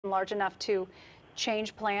large enough to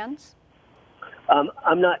change plans?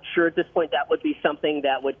 I'm not sure at this point. That would be something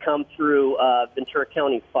that would come through Ventura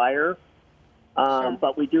County Fire. Sure.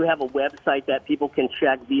 But we do have a website that people can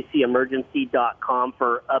check, vcemergency.com,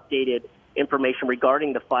 for updated information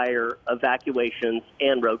regarding the fire, evacuations,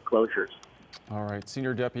 and road closures. All right.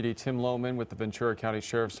 Senior Deputy Tim Lohman with the Ventura County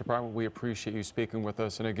Sheriff's Department. We appreciate you speaking with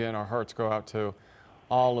us. And again, our hearts go out to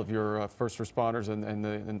all of your first responders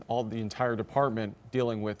and all the entire department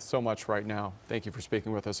dealing with so much right now. Thank you for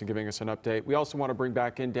speaking with us and giving us an update. We also want to bring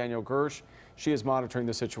back in Danielle Gersh. She is monitoring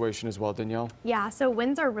the situation as well. Danielle? Yeah, so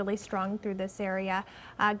winds are really strong through this area,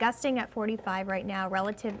 gusting at 45 right now,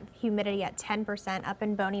 relative humidity at 10% up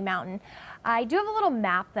in Boney Mountain. I do have a little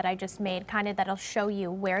map that I just made, kind of that'll show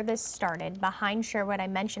you where this started. Behind Sherwood,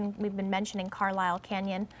 we've been mentioning Carlisle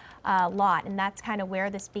Canyon lot, and that's kind of where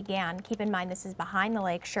this began. Keep in mind, this is behind the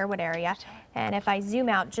Lake Sherwood area. And if I zoom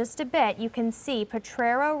out just a bit, you can see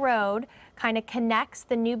Potrero Road kind of connects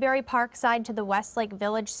the Newberry Park side to the Westlake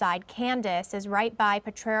Village side. Candace is right by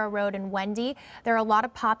Potrero Road and Wendy. There are a lot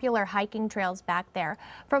of popular hiking trails back there.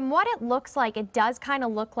 From what it looks like, it does kind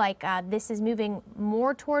of look like this is moving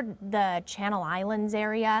more toward the Channel Islands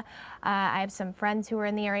area. I have some friends who are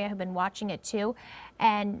in the area who've been watching it too.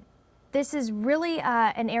 And this is really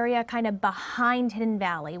an area kind of behind Hidden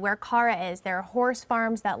Valley where Cara is. There are horse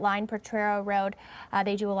farms that line Potrero Road.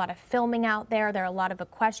 They do a lot of filming out there. There are a lot of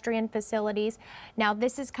equestrian facilities. Now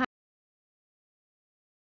this is kind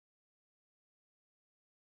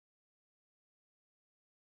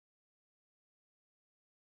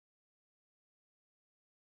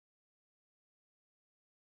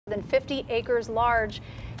Than 50 acres large.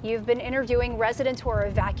 You've been interviewing residents who are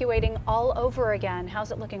evacuating all over again.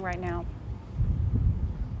 How's it looking right now?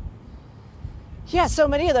 Yeah, so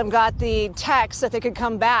many of them got the text that they could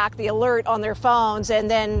come back, the alert on their phones,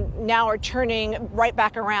 and then now are turning right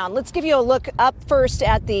back around. Let's give you a look up first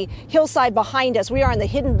at the hillside behind us. We are on the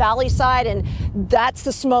Hidden Valley side, and that's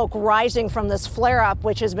the smoke rising from this flare-up,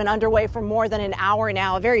 which has been underway for more than an hour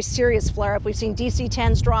now. A very serious flare-up. We've seen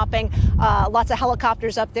DC-10s dropping, lots of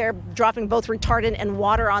helicopters up there dropping both retardant and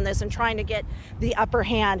water on this and trying to get the upper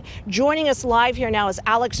hand. Joining us live here now is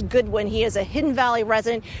Alex Goodwin. He is a Hidden Valley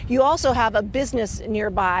resident. You also have a business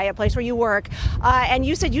nearby, a place where you work, and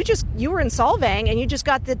you said you were in Solvang and you just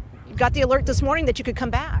got the alert this morning that you could come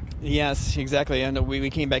back. Yes, exactly. And we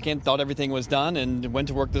came back in, thought everything was done, and went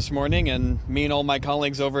to work this morning. And me and all my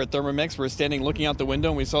colleagues over at Thermomix were standing looking out the window,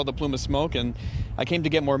 and we saw the plume of smoke. And I came to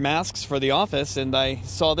get more masks for the office, and I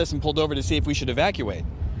saw this and pulled over to see if we should evacuate.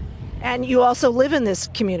 And you also live in this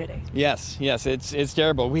community. Yes, it's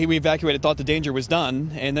terrible. We evacuated, thought the danger was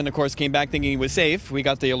done, and then of course came back thinking it was safe. We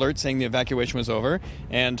got the alert saying the evacuation was over,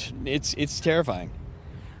 and it's terrifying.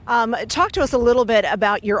 Talk to us a little bit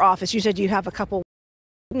about your office. You said you have a couple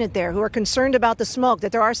there who are concerned about the smoke,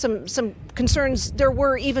 that there are some concerns there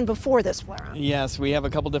were even before this flare. Yes, we have a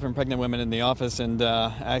couple different pregnant women in the office, and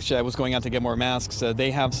actually I was going out to get more masks. They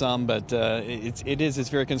have some, but it's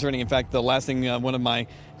very concerning. In fact, the last thing one of my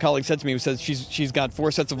colleagues said to me was she's got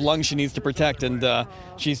 4 sets of lungs she needs to protect, and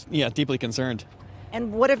she's deeply concerned.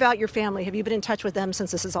 And what about your family? Have you been in touch with them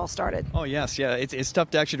since this has all started? Oh, yes. Yeah, it's tough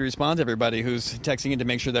to actually respond to everybody who's texting in to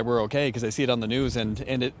make sure that we're okay, because I see it on the news, and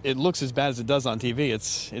it looks as bad as it does on TV.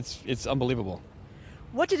 It's unbelievable.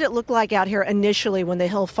 What did it look like out here initially when the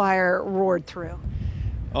hill fire roared through?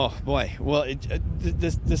 Oh, boy. Well,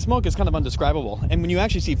 the smoke is kind of indescribable. And when you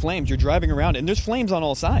actually see flames, you're driving around, and there's flames on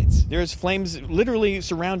all sides. There's flames literally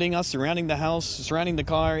surrounding us, surrounding the house, surrounding the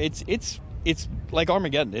car. It's like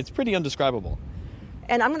Armageddon. It's pretty indescribable.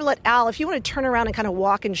 And I'm going to let Al, if you want to turn around and kind of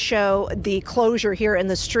walk and show the closure here in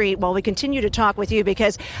the street while we continue to talk with you,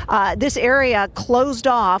 because this area closed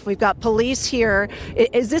off. We've got police here.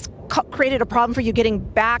 Is this created a problem for you getting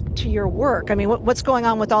back to your work? I mean, what's going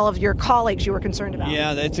on with all of your colleagues you were concerned about?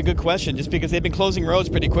 Yeah, that's a good question, just because they've been closing roads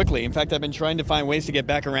pretty quickly. In fact, I've been trying to find ways to get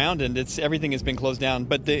back around, and everything has been closed down.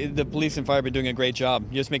 But the police and fire have been doing a great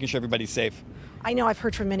job, just making sure everybody's safe. I know I've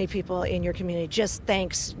heard from many people in your community, just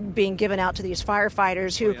thanks being given out to these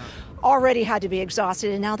firefighters who already had to be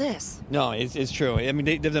exhausted, and now this. No, it's true. I mean,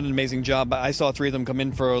 they've done an amazing job. I saw 3 of them come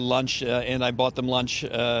in for lunch, and I bought them lunch.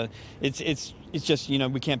 It's just,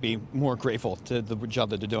 we can't be more grateful to the job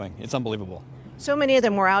that they're doing. It's unbelievable. So many of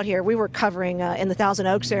them were out here. We were covering in the Thousand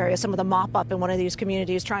Oaks area some of the mop up in one of these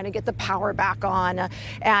communities, trying to get the power back on,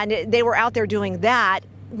 and they were out there doing that.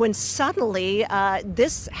 When suddenly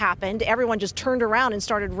this happened, everyone just turned around and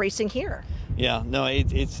started racing here. Yeah, no,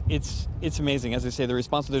 it's amazing. As I say, the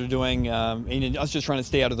response that they're doing, and us just trying to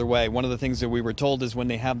stay out of their way. One of the things that we were told is when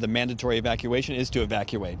they have the mandatory evacuation is to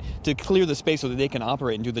evacuate, to clear the space so that they can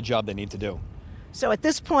operate and do the job they need to do. So at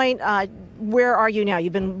this point, where are you now?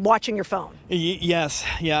 You've been watching your phone. Yes,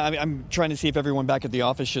 yeah. I'm trying to see if everyone back at the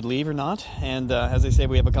office should leave or not. And as I say,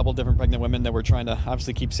 we have a couple different pregnant women that we're trying to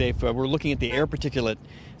obviously keep safe. We're looking at the air particulate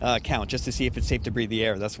count just to see if it's safe to breathe the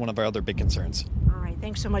air. That's one of our other big concerns. All right,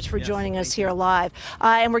 thanks so much for joining us here live.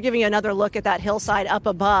 And we're giving you another look at that hillside up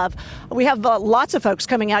above. We have lots of folks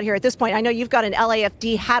coming out here at this point. I know you've got an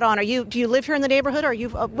LAFD hat on. Do you live here in the neighborhood? Are you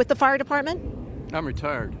with the fire department? I'm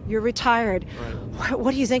retired. You're retired. Right.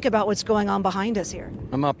 What do you think about what's going on behind us here?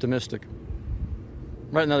 I'm optimistic.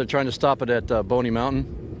 Right now they're trying to stop it at Boney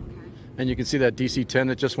Mountain. And you can see that DC-10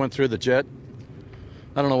 that just went through the jet.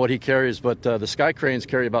 I don't know what he carries, but the sky cranes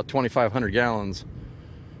carry about 2,500 gallons.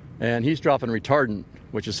 And he's dropping retardant,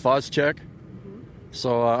 which is Phos-Chek.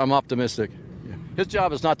 So I'm optimistic. His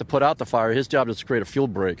job is not to put out the fire. His job is to create a fuel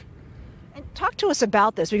break. And talk to us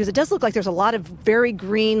about this, because it does look like there's a lot of very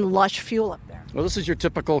green, lush fuel up there. Well, this is your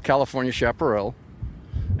typical California chaparral.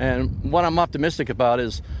 And what I'm optimistic about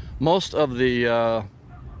is most of the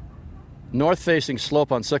north-facing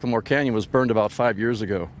slope on Sycamore Canyon was burned about 5 years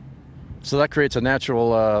ago. So that creates a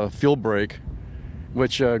natural fuel break,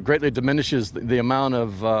 which greatly diminishes the amount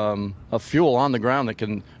of fuel on the ground that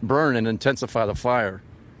can burn and intensify the fire.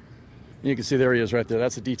 You can see there he is right there.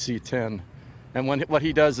 That's a DC-10. And what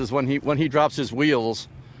he does is when he drops his wheels,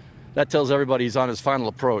 that tells everybody he's on his final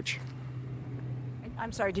approach.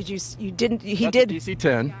 I'm sorry, he That's did a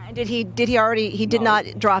DC-10. Yeah, and did he already did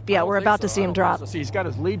not drop yet? We're about to see him drop. See, he's got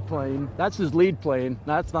his lead plane. That's his lead plane.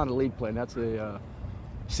 No, that's not a lead plane. That's a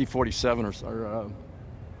C-47 or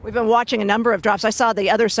We've been watching a number of drops. I saw the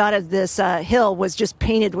other side of this hill was just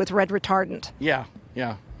painted with red retardant. Yeah.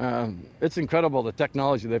 It's incredible the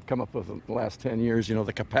technology they've come up with in the last 10 years,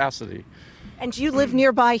 the capacity. And do you live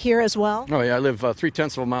nearby here as well? Oh, yeah, I live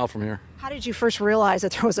 0.3 of a mile from here. How did you first realize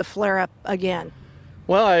that there was a flare-up again?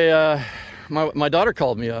 Well, my daughter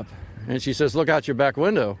called me up, and she says, look out your back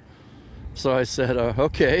window. So I said,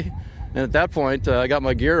 okay. And at that point, I got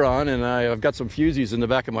my gear on, and I've got some fusees in the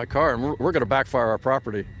back of my car, and we're going to backfire our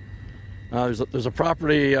property. There's a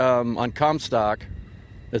property on Comstock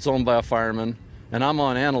that's owned by a fireman, and I'm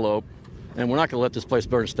on Antelope, and we're not going to let this place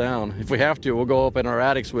burn us down. If we have to, we'll go up in our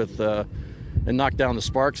attics and knock down the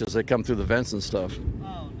sparks as they come through the vents and stuff.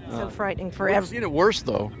 So frightening for everyone. I've seen it worse,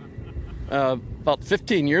 though. About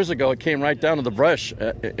 15 years ago, it came right down to the brush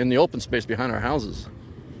in the open space behind our houses.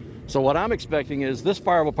 So what I'm expecting is this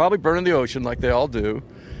fire will probably burn in the ocean like they all do,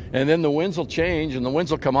 and then the winds will change and the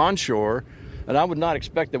winds will come onshore, and I would not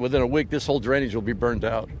expect that within a week this whole drainage will be burned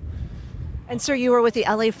out. And sir, you were with the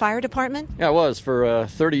LA Fire Department? Yeah, I was for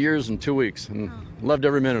 30 years and 2 weeks, and loved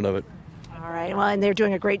every minute of it. All right, well, and they're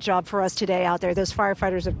doing a great job for us today out there. Those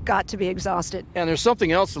firefighters have got to be exhausted. And there's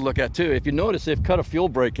something else to look at, too. If you notice, they've cut a fuel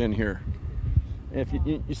break in here. If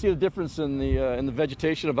you see the difference in the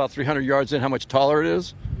vegetation about 300 yards in, how much taller it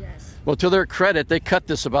is? Yes. Well, to their credit, they cut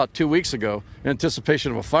this about 2 weeks ago in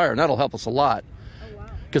anticipation of a fire, and that'll help us a lot. Oh, wow.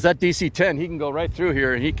 Because that DC-10, he can go right through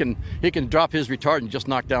here, and he can drop his retardant and just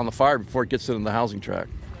knock down the fire before it gets into the housing tract.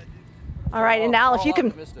 All right, and Al, if you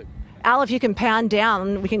can pan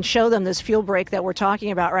down, we can show them this fuel break that we're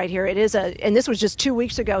talking about right here. It is and this was just 2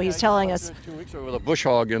 weeks ago, he's telling us. 2 weeks ago with a bush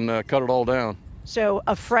hog and cut it all down. So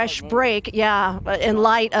a fresh break, yeah, in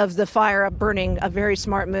light of the fire burning, a very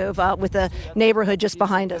smart move with the neighborhood just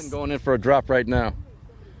behind us. Going in for a drop right now.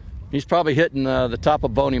 He's probably hitting the top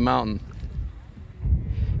of Boney Mountain.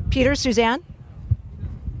 Peter, Suzanne?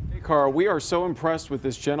 Hey, Carl, we are so impressed with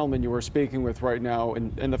this gentleman you were speaking with right now,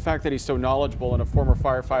 and the fact that he's so knowledgeable and a former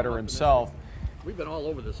firefighter himself. We've been all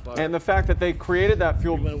over this fire. And the fact that they created that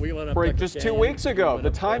fuel break just 2 weeks ago. The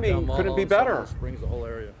timing couldn't be better. Springs, the whole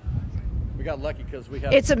area. We got lucky because we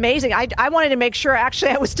had. It's amazing. I wanted to make sure, actually,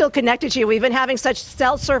 I was still connected to you. We've been having such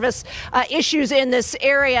cell service issues in this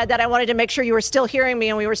area that I wanted to make sure you were still hearing me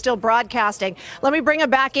and we were still broadcasting. Let me bring them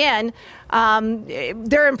back in.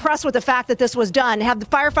 They're impressed with the fact that this was done. Have the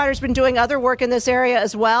firefighters been doing other work in this area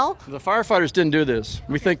as well? The firefighters didn't do this.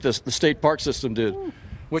 We think the state park system did,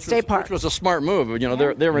 which was a smart move.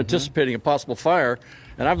 They were anticipating a possible fire.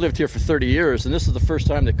 And I've lived here for 30 years, and this is the first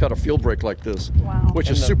time they cut a fuel break like this,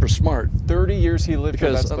 which is super smart. 30 years he lived here,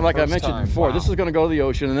 because, that's the like I first mentioned time. before, Wow. this is going to go to the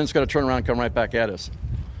ocean, and then it's going to turn around and come right back at us.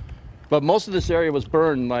 But most of this area was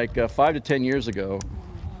burned like 5 to 10 years ago.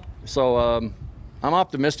 So I'm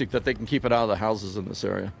optimistic that they can keep it out of the houses in this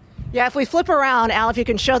area. Yeah, if we flip around, Al, if you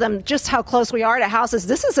can show them just how close we are to houses,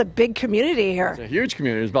 this is a big community here. It's a huge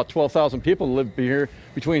community. There's about 12,000 people who live here,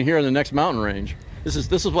 between here and the next mountain range. This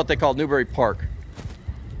is what they call Newberry Park.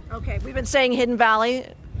 Okay, we've been saying Hidden Valley.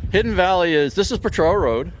 Hidden Valley this is Potrero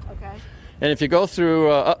Road. Okay. And if you go through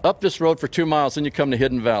up this road for 2 miles, then you come to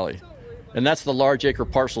Hidden Valley. And that's the large acre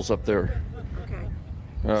parcels up there.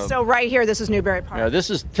 Okay. So right here, this is Newberry Park. Yeah, this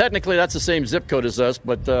is technically that's the same zip code as us,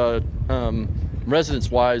 but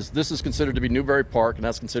residence-wise, this is considered to be Newberry Park, and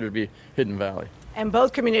that's considered to be Hidden Valley. And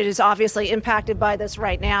both communities obviously impacted by this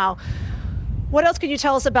right now. What else can you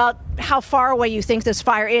tell us about how far away you think this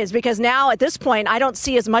fire is? Because now at this point, I don't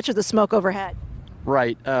see as much of the smoke overhead.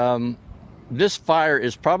 Right. This fire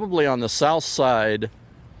is probably on the south side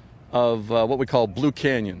of what we call Blue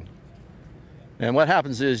Canyon. And what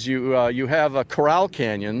happens is you have a Corral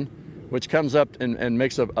Canyon, which comes up and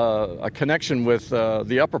makes a connection with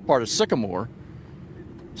the upper part of Sycamore.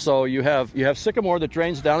 So you have Sycamore that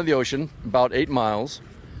drains down to the ocean about 8 miles.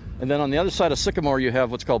 And then on the other side of Sycamore, you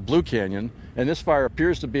have what's called Blue Canyon. And this fire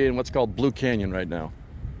appears to be in what's called Blue Canyon right now.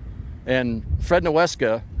 And Fred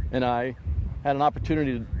Noweska and I had an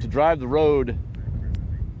opportunity to drive the road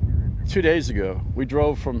 2 days ago. We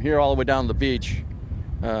drove from here all the way down to the beach,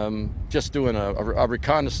 just doing a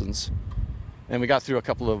reconnaissance. And we got through a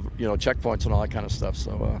couple of checkpoints and all that kind of stuff.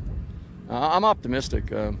 So I'm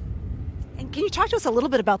optimistic. And can you talk to us a little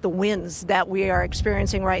bit about the winds that we are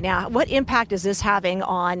experiencing right now? What impact is this having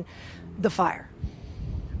on the fire?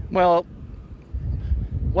 Well,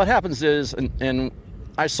 what happens is, and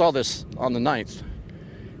I saw this on the 9th,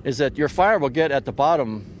 is that your fire will get at the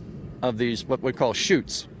bottom of these, what we call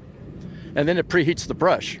chutes, and then it preheats the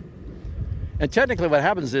brush. And technically what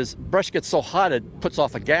happens is brush gets so hot it puts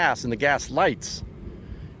off a gas, and the gas lights.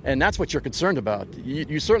 And that's what you're concerned about.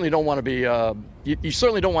 You certainly don't want to be, you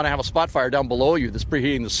certainly don't want to have a spot fire down below you that's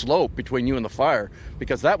preheating the slope between you and the fire,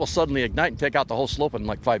 because that will suddenly ignite and take out the whole slope in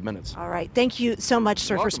like 5 minutes. All right. Thank you so much,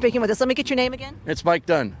 sir, for speaking with us. Let me get your name again. It's Mike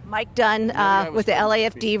Dunn. Mike Dunn with the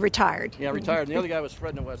LAFD, retired. Yeah, retired. And the other guy was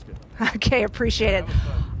Fred Noweska. Okay, appreciate it.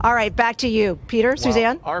 All right, back to you. Peter,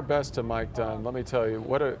 Suzanne? Our best to Mike Dunn. Let me tell you,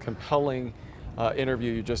 what a compelling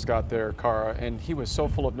interview you just got there, Cara, and he was so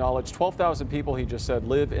full of knowledge. 12,000 people, he just said,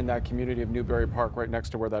 live in that community of Newberry Park right next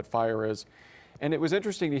to where that fire is. And it was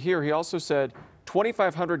interesting to hear, he also said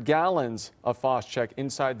 2,500 gallons of Phos-Chek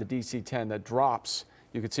inside the DC-10 that drops.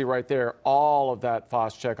 You can see right there all of that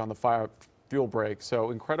Phos-Chek on the fire fuel break. So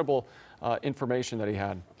incredible information that he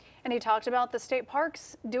had. And he talked about the state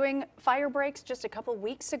parks doing fire breaks just a couple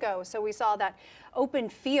weeks ago. So we saw that open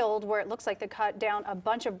field where it looks like they cut down a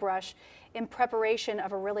bunch of brush in preparation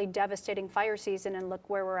of a really devastating fire season. And look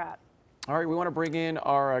where we're at. All right, we want to bring in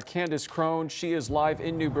our Candace Crone. She is live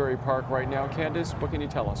in Newberry Park right now. Candace, what can you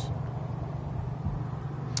tell us?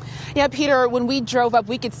 Yeah, Peter, when we drove up,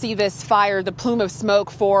 we could see this fire, the plume of smoke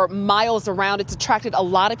for miles around. It's attracted a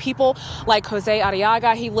lot of people like Jose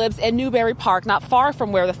Arriaga. He lives in Newberry Park, not far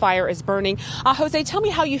from where the fire is burning. Jose, tell me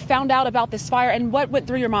how you found out about this fire and what went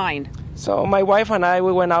through your mind. So my wife and I,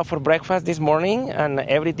 we went out for breakfast this morning and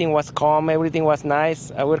everything was calm, everything was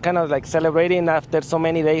nice. We're kind of like celebrating after so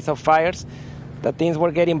many days of fires that things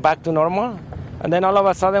were getting back to normal. And then all of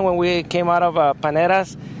a sudden when we came out of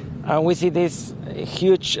Paneras, we see this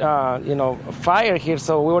huge, fire here.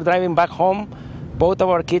 So we were driving back home. Both of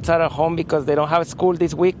our kids are at home because they don't have school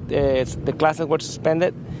this week. The classes were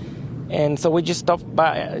suspended. And so we just stopped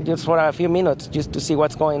by just for a few minutes just to see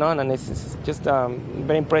what's going on. And it's just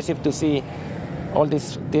very impressive to see all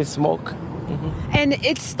this smoke. Mm-hmm. And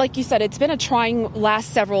it's like you said, it's been a trying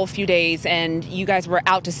last few days, and you guys were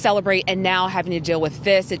out to celebrate and now having to deal with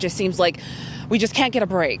this. It just seems like we just can't get a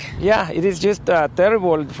break. Yeah, it is just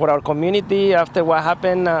terrible for our community after what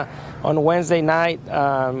happened on Wednesday night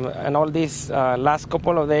and all these last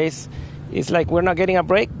couple of days. It's like we're not getting a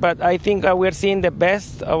break, but I think we're seeing the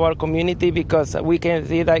best of our community because we can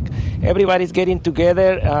see like everybody's getting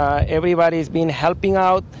together, everybody's been helping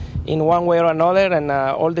out in one way or another, and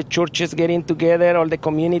all the churches getting together, all the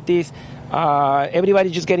communities,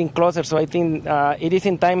 everybody's just getting closer. So I think it is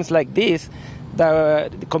in times like this the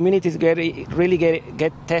communities really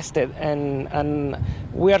get tested, and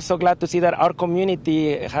we are so glad to see that our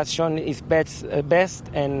community has shown its best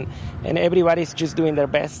and everybody's just doing their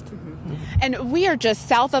best. And we are just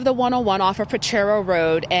south of the 101 off of Pochero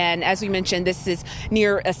Road. And as we mentioned, this is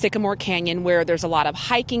near a Sycamore Canyon where there's a lot of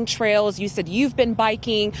hiking trails. You said you've been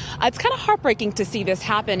biking. It's kind of heartbreaking to see this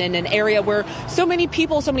happen in an area where so many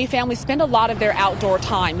people, so many families spend a lot of their outdoor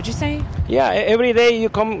time. Would you say? Yeah, every day you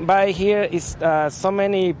come by here is so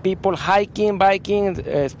many people hiking, biking,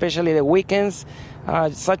 especially the weekends.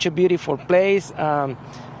 Such a beautiful place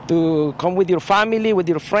to come with your family, with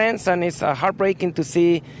your friends, and it's heartbreaking to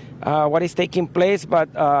see what is taking place, but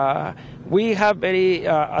we have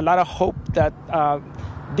a lot of hope that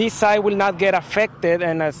this side will not get affected.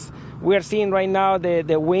 And as we are seeing right now,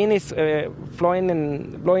 the wind is blowing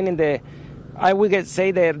in the I would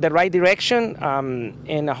say the right direction,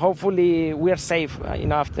 and hopefully we are safe,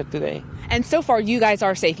 after today. And so far, you guys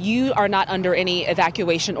are safe. You are not under any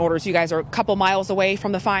evacuation orders. You guys are a couple miles away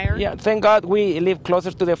from the fire. Yeah, thank God we live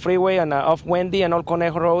closer to the freeway and off Wendy and Old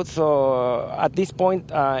Conejo Road. So at this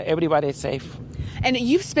point, everybody is safe. And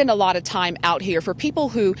you've spent a lot of time out here. For people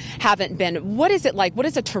who haven't been, what is it like? What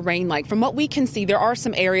is the terrain like? From what we can see, there are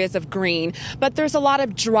some areas of green, but there's a lot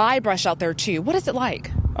of dry brush out there too. What is it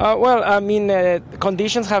like?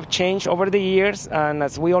 Conditions have changed over the years, and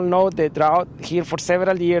as we all know, the drought here for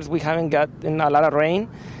several years, we haven't gotten a lot of rain.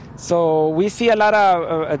 So we see a lot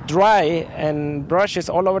of dry and brushes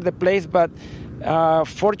all over the place, but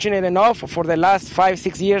fortunate enough, for the last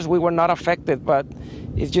 5-6 years, we were not affected, but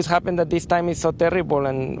it just happened that this time is so terrible,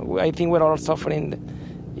 and I think we're all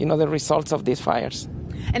suffering, the results of these fires.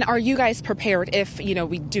 And are you guys prepared if,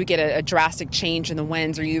 we do get a drastic change in the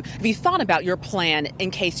winds? Have you thought about your plan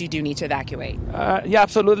in case you do need to evacuate? Yeah,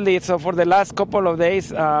 absolutely. So for the last couple of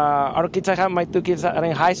days, my 2 kids are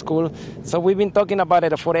in high school. So we've been talking about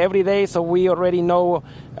it for every day. So we already know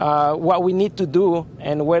what we need to do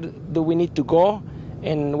and where do we need to go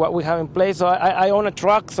and what we have in place. So I own a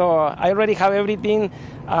truck, so I already have everything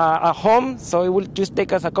at home. So it will just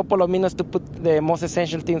take us a couple of minutes to put the most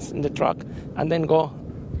essential things in the truck and then go.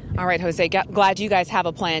 All right, Jose, glad you guys have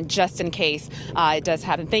a plan just in case it does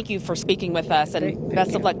happen. Thank you for speaking with us, and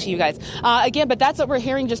best of luck to you guys. Again, but that's what we're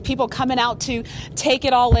hearing, just people coming out to take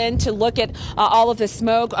it all in, to look at all of the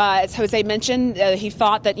smoke. As Jose mentioned, he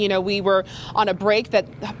thought that, we were on a break, that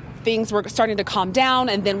things were starting to calm down,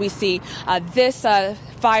 and then we see this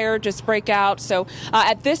fire just break out. So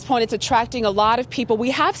at this point, it's attracting a lot of people.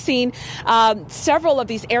 We have seen several of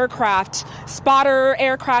these aircraft, spotter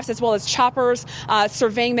aircrafts as well as choppers,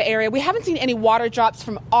 surveying the area. We haven't seen any water drops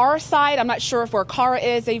from our side. I'm not sure if where Cara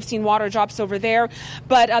is, they've seen water drops over there.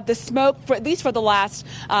 But the smoke, at least for the last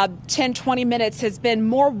 10, 20 minutes, has been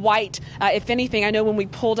more white, if anything. I know when we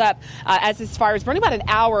pulled up as this fire was burning about an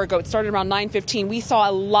hour ago, it started around 9:15, we saw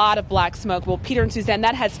a lot of black smoke. Well, Peter and Suzanne,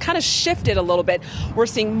 that has kind of shifted a little bit. We're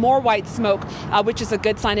seeing more white smoke, which is a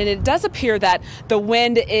good sign. And it does appear that the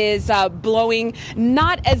wind is blowing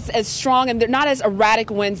not as strong and not as erratic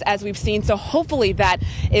winds as we've seen. So hopefully that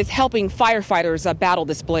is helping firefighters battle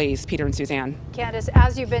this blaze. Peter and Suzanne. Candace,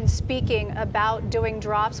 as you've been speaking about doing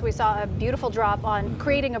drops, we saw a beautiful drop on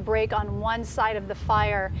creating a break on one side of the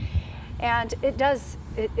fire. And it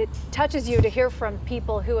touches you to hear from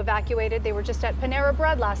people who evacuated. They were just at Panera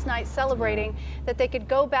Bread last night celebrating that they could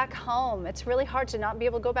go back home. It's really hard to not be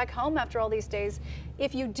able to go back home after all these days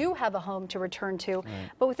if you do have a home to return to. Right.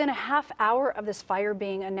 But within a half hour of this fire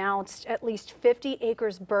being announced, at least 50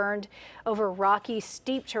 acres burned over rocky,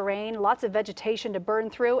 steep terrain, lots of vegetation to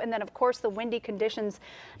burn through, and then of course the windy conditions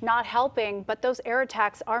not helping, but those air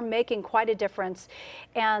attacks are making quite a difference.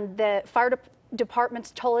 And the fire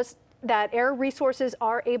departments told us that air resources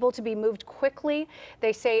are able to be moved quickly.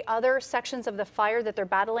 They say other sections of the fire that they're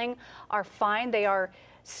battling are fine. They are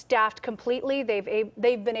staffed completely.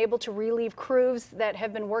 They've been able to relieve crews that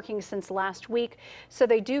have been working since last week. So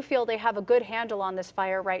they do feel they have a good handle on this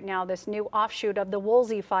fire right now, this new offshoot of the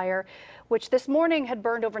Woolsey fire, which this morning had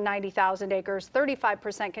burned over 90,000 acres,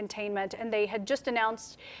 35% containment. And they had just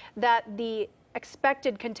announced that the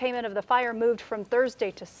expected containment of the fire moved from Thursday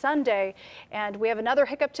to Sunday, and we have another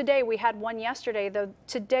hiccup today. We had one yesterday, though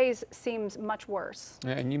today's seems much worse.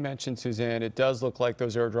 And you mentioned, Suzanne, it does look like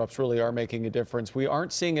those airdrops really are making a difference. We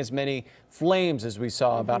aren't seeing as many flames as we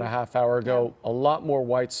saw about a half hour ago. Yeah. A lot more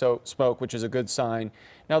white smoke, which is a good sign.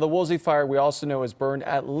 Now, the Woolsey fire, we also know, has burned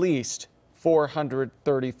at least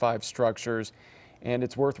 435 structures, and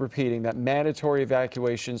it's worth repeating that mandatory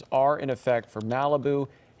evacuations are in effect for Malibu,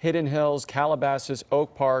 Hidden Hills, Calabasas,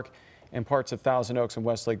 Oak Park, and parts of Thousand Oaks and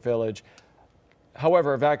Westlake Village.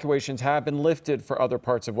 However, evacuations have been lifted for other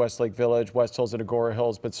parts of Westlake Village, West Hills, and Agora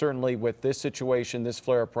Hills. But certainly with this situation, this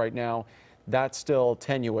flare-up right now, that's still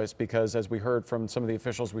tenuous because, as we heard from some of the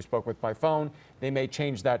officials we spoke with by phone, they may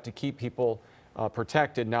change that to keep people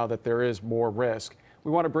protected now that there is more risk. We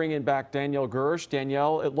want to bring in back Danielle Gersh.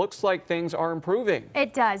 Danielle, it looks like things are improving.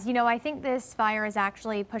 It does. I think this fire is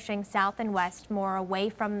actually pushing south and west more away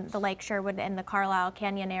from the Lake Sherwood and the Carlisle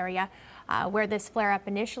Canyon area where this flare-up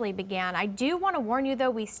initially began. I do want to warn you, though,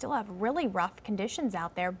 we still have really rough conditions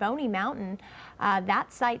out there. Boney Mountain,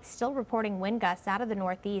 that site's still reporting wind gusts out of the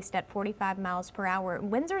northeast at 45 miles per hour.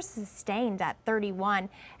 Winds are sustained at 31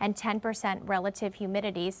 and 10% relative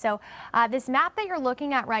humidity. So this map that you're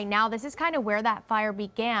looking at right now, this is kind of where that fire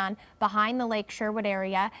began, behind the Lake Sherwood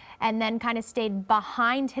area, and then kind of stayed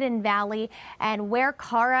behind Hidden Valley. And where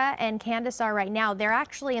Cara and Candace are right now, they're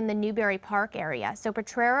actually in the Newberry Park area. So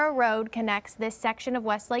Potrero Road connects this section of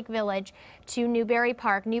Westlake Village to Newberry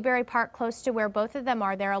Park. Newberry Park, close to where both of them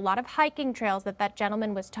are, there are a lot of hiking trails that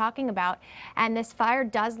gentleman was talking about, and this fire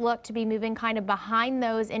does look to be moving kind of behind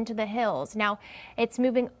those into the hills. Now, it's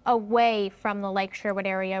moving away from the Lake Sherwood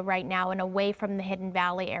area right now and away from the Hidden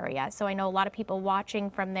Valley area. So I know a lot of people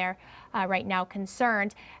watching from there right now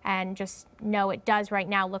concerned, and just know it does right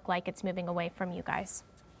now look like it's moving away from you guys.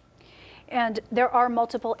 And there are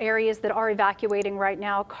multiple areas that are evacuating right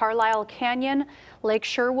now: Carlisle Canyon, Lake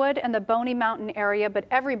Sherwood, and the Boney Mountain area. But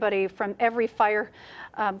everybody from every fire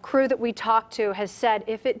crew that we talked to has said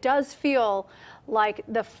if it does feel like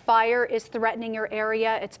the fire is threatening your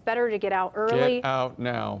area, it's better to get out early. Get out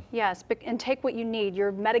now. Yes, and take what you need.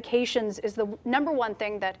 Your medications is the #1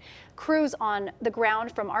 thing that crews on the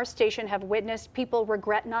ground from our station have witnessed. People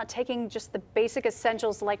regret not taking just the basic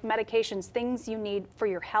essentials like medications, things you need for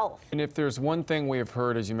your health. And if there's one thing we have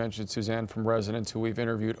heard, as you mentioned, Suzanne, from residents who we've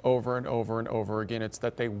interviewed over and over and over again, it's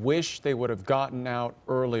that they wish they would have gotten out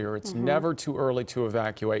earlier. It's never too early to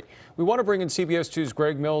evacuate. We want to bring in CBS 2's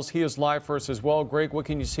Greg Mills. He is live for us as well. Greg, what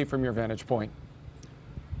can you see from your vantage point?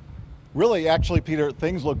 Really, actually, Peter,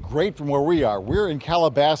 things look great from where we are. We're in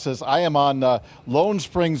Calabasas. I am on Lone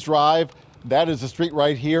Springs Drive. That is the street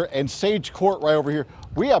right here, and Sage Court right over here.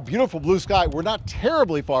 We have beautiful blue sky. We're not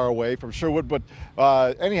terribly far away from Sherwood, but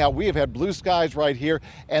anyhow, we have had blue skies right here.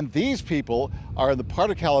 And these people are in the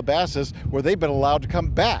part of Calabasas where they've been allowed to come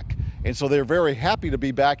back. And so they're very happy to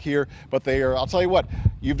be back here, but they are, I'll tell you what,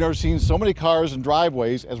 you've never seen so many cars and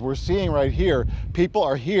driveways as we're seeing right here. People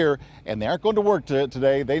are here and they aren't going to work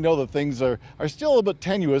today. They know that things are still a little bit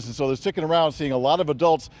tenuous, and so they're sticking around, seeing a lot of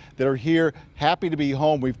adults that are here, happy to be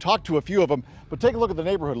home. We've talked to a few of them, but take a look at the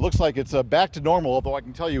neighborhood. It looks like it's back to normal, although I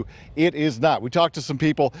can tell you it is not. We talked to some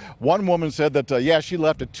people. One woman said that, yeah, she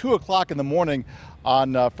left at 2 o'clock in the morning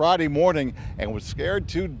on Friday morning and was scared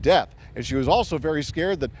to death. And she was also very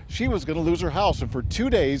scared that she was going to lose her house. And for 2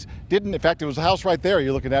 days, in fact, it was a house right there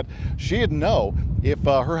you're looking at. She didn't know if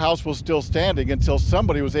her house was still standing until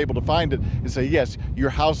somebody was able to find it and say, yes, your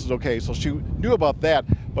house is okay. So she knew about that,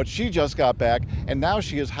 but she just got back. And now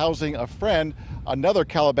she is housing a friend, another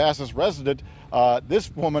Calabasas resident. This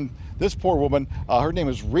poor woman, her name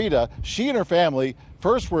is Rita. She and her family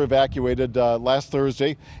first were evacuated last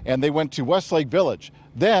Thursday, and they went to Westlake Village.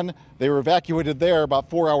 Then they were evacuated there about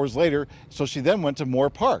 4 hours later, so she then went to Moore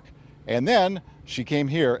Park. And then she came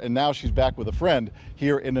here, and now she's back with a friend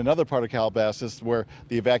here in another part of Calabasas where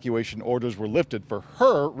the evacuation orders were lifted. For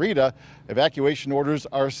her, Rita, evacuation orders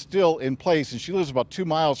are still in place, and she lives about 2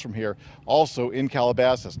 miles from here, also in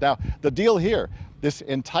Calabasas. Now, the deal here, this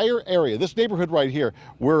entire area, this neighborhood right here,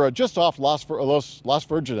 we're just off Las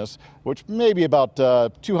Virgenes, which may be about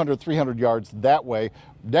 200, 300 yards that way,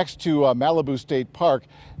 next to Malibu State Park.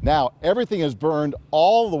 Now, everything is burned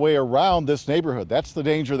all the way around this neighborhood. That's the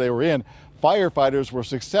danger they were in. Firefighters were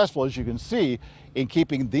successful, as you can see, in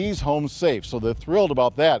keeping these homes safe, so they're thrilled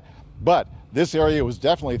about that. But this area was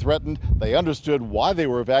definitely threatened. They understood why they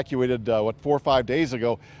were evacuated, 4 or 5 days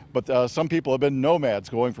ago. But some people have been nomads,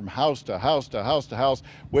 going from house to house to house to house,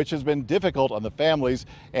 which has been difficult on the families.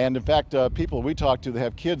 And in fact, people we talk to that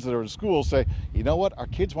have kids that are in school say, you know what, our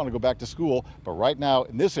kids want to go back to school, but right now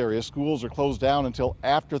in this area, schools are closed down until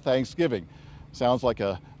after Thanksgiving. Sounds like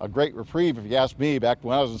a great reprieve if you ask me back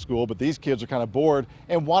when I was in school, but these kids are kind of bored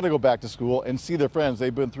and want to go back to school and see their friends.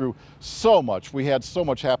 They've been through so much. We had so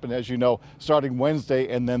much happen, as you know, starting Wednesday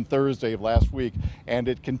and then Thursday of last week, and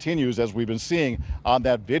it continues as we've been seeing on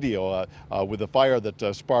that video with the fire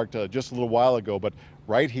that sparked just a little while ago. But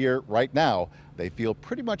right here, right now, they feel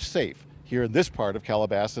pretty much safe here in this part of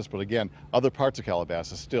Calabasas, but again, other parts of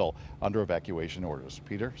Calabasas still under evacuation orders.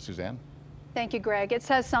 Peter, Suzanne? Thank you, Greg. It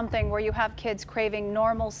says something where you have kids craving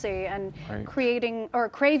normalcy and Right.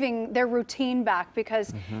 craving their routine back,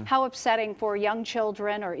 because how upsetting for young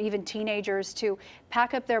children or even teenagers to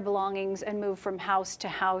pack up their belongings and move from house to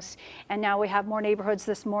house. And now we have more neighborhoods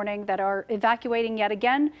this morning that are evacuating yet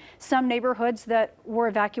again. Some neighborhoods that were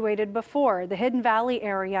evacuated before: the Hidden Valley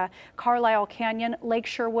area, Carlisle Canyon, Lake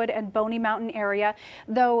Sherwood, and Boney Mountain area,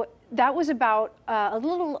 though that was about a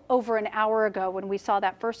little over an hour ago when we saw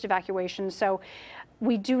that first evacuation. So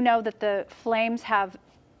we do know that the flames have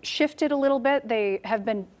shifted a little bit. They have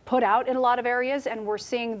been put out in a lot of areas, and we're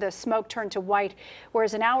seeing the smoke turn to white,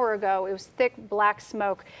 whereas an hour ago it was thick black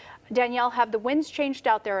smoke. Danielle, have the winds changed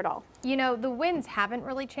out there at all? You know, the winds haven't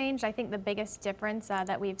really changed. I think the biggest difference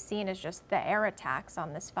that we've seen is just the air attacks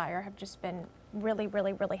on this fire have just been really,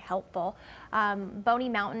 really, really helpful. Boney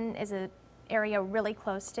Mountain is an area really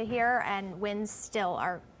close to here, and winds still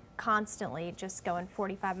are constantly just going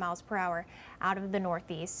 45 miles per hour out of the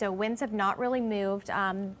northeast. So winds have not really moved.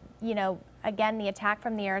 You know, again, the attack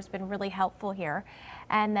from the air has been really helpful here.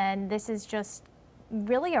 And then this is just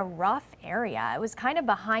really a rough area. It was kind of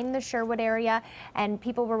behind the Sherwood area, and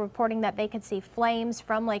people were reporting that they could see flames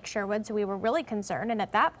from Lake Sherwood, so we were really concerned. And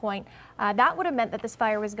at that point, that would have meant that this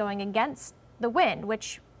fire was going against the wind,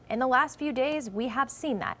 which in the last few days, we have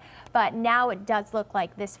seen that. But now it does look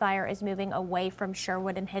like this fire is moving away from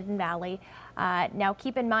Sherwood and Hidden Valley. Now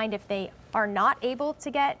keep in mind, if they are not able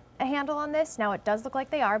to get a handle on this, now it does look like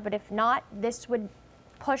they are, but if not, this would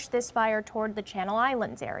push this fire toward the Channel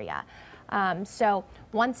Islands area. So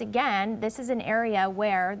once again, this is an area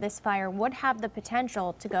where this fire would have the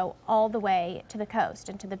potential to go all the way to the coast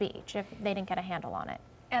and to the beach if they didn't get a handle on it.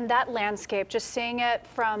 And that landscape, just seeing it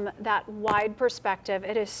from that wide perspective,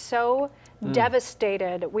 it is so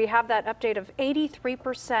devastated. We have that update of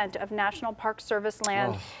 83% of National Park Service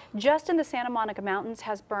land just in the Santa Monica Mountains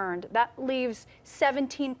has burned. That leaves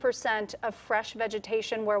 17% of fresh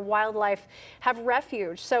vegetation where wildlife have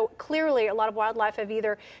refuge. So clearly a lot of wildlife have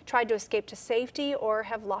either tried to escape to safety or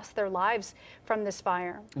have lost their lives from this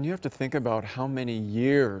fire. And you have to think about how many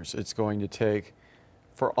years it's going to take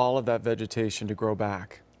for all of that vegetation to grow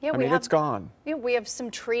back. Yeah, I mean, it's gone. Yeah, we have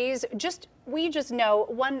some trees. We just know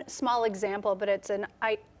one small example, but it's an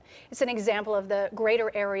example of the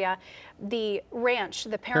greater area. The ranch,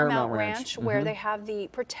 the Paramount Ranch, where they have the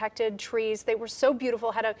protected trees. They were so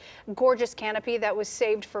beautiful, had a gorgeous canopy that was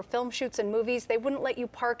saved for film shoots and movies. They wouldn't let you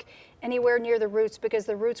park anywhere near the roots because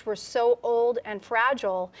the roots were so old and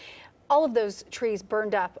fragile. All of those trees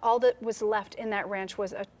burned up. All that was left in that ranch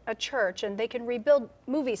was a church, and they can rebuild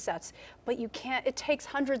movie sets, but you can't, it takes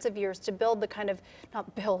hundreds of years to build the kind of,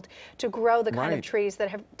 to grow the kind of trees that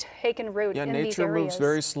have taken root in these areas. Yeah, nature moves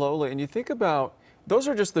very slowly, and you think about, those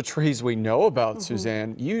are just the trees we know about,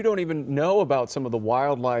 Suzanne. You don't even know about some of the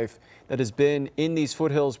wildlife that has been in these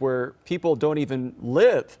foothills where people don't even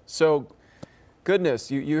live. So,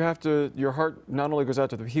 goodness, you have to, your heart not only goes out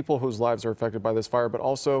to the people whose lives are affected by this fire, but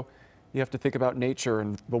also you have to think about nature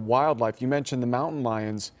and the wildlife. You mentioned the mountain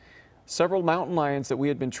lions. Several mountain lions that we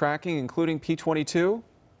had been tracking, including P22,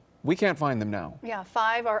 we can't find them now. Yeah,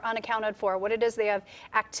 5 are unaccounted for. What it is, they have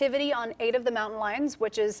activity on 8 of the mountain lions,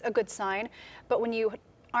 which is a good sign. But when you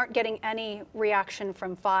aren't getting any reaction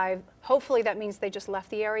from 5, hopefully that means they just left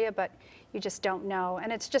the area, but you just don't know. And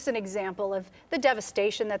it's just an example of the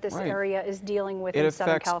devastation that this area is dealing with in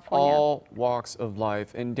Southern California. It affects all walks of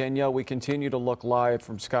life. And Danielle, we continue to look live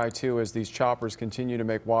from Sky 2 as these choppers continue to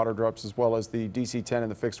make water drops, as well as the DC-10 and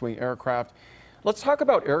the fixed-wing aircraft. Let's talk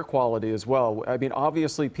about air quality as well. I mean,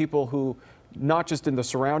 obviously people who, not just in the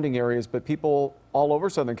surrounding areas, but people all over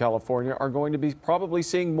Southern California are going to be probably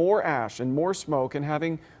seeing more ash and more smoke and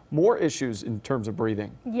having more issues in terms of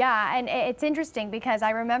breathing. Yeah, and it's interesting because I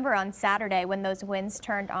remember on Saturday when those winds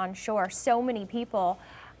turned onshore, so many people,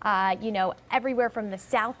 you know, everywhere from the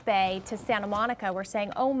South Bay to Santa Monica were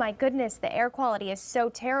saying, oh my goodness, the air quality is so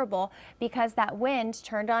terrible because that wind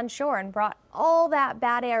turned onshore and brought all that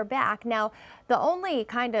bad air back. Now, the only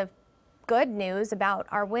kind of good news about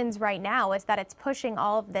our winds right now is that it's pushing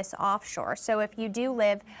all of this offshore. So if you do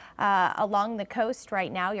live along the coast right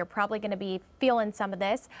now, you're probably going to be feeling some of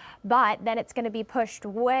this, but then it's going to be pushed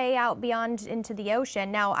way out beyond into the ocean.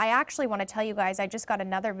 Now, I actually want to tell you guys, I just got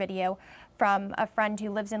another video from a friend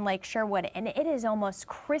who lives in Lake Sherwood, and it is almost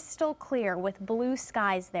crystal clear with blue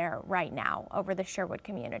skies there right now over the Sherwood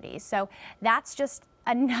community. So that's just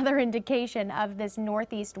another indication of this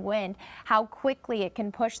northeast wind, how quickly it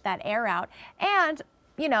can push that air out. And,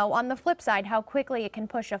 you know, on the flip side, how quickly it can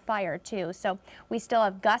push a fire too. So we still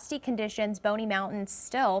have gusty conditions, Boney Mountain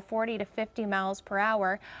still 40 to 50 miles per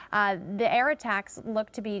hour. The air attacks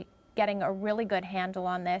look to be getting a really good handle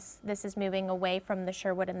on this. This is moving away from the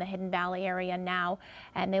Sherwood and the Hidden Valley area now,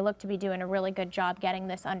 and they look to be doing a really good job getting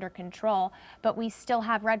this under control. But we still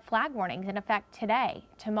have red flag warnings in effect today,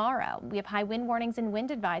 tomorrow. We have high wind warnings and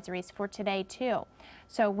wind advisories for today too.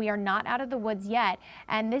 So we are not out of the woods yet,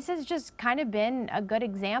 and this has just kind of been a good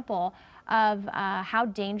example of how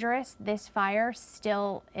dangerous this fire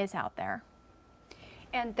still is out there.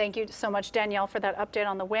 And thank you so much, Danielle, for that update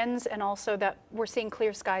on the winds, and also that we're seeing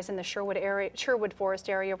clear skies in the Sherwood Forest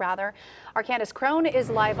area, rather. Our Candace Crone is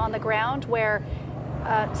live on the ground where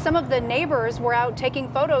some of the neighbors were out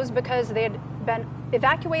taking photos because they had been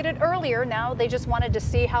evacuated earlier. Now they just wanted to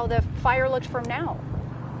see how the fire looked from now.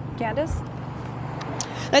 Candace?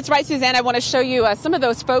 That's right, Suzanne. I want to show you some of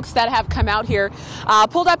those folks that have come out here,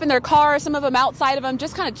 pulled up in their car, some of them outside of them,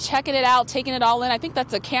 just kind of checking it out, taking it all in. I think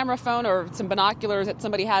that's a camera phone or some binoculars that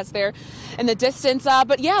somebody has there in the distance.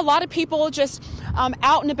 But yeah, a lot of people just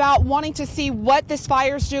out and about wanting to see what this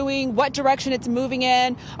fire's doing, what direction it's moving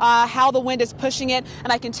in, how the wind is pushing it.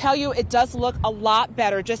 And I can tell you it does look a lot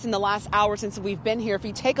better just in the last hour since we've been here. If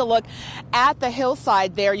you take a look at the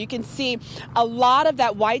hillside there, you can see a lot of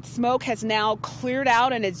that white smoke has now cleared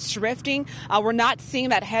out and it's drifting. We're not seeing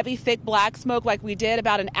that heavy, thick black smoke like we did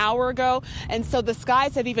about an hour ago. And so the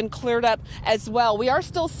skies have even cleared up as well. We are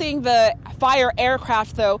still seeing the fire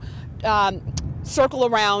aircraft, though, circle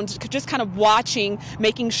around, just kind of watching,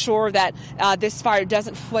 making sure that this fire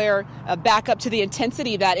doesn't flare back up to the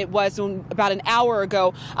intensity that it was about an hour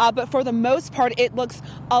ago. But for the most part, it looks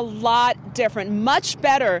a lot different, much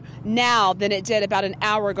better now than it did about an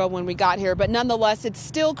hour ago when we got here. But nonetheless, it's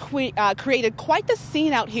still created quite the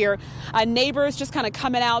scene out here. Neighbors just kind of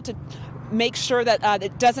coming out to make sure that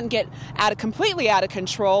it doesn't get completely out of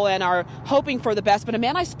control and are hoping for the best. But a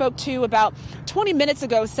man I spoke to about 20 minutes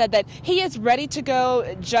ago said that he is ready to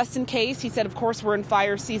go just in case. He said, of course, we're in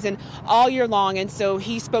fire season all year long. And so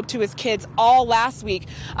he spoke to his kids all last week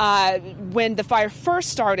when the fire first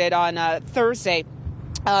started on Thursday.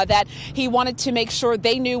 That he wanted to make sure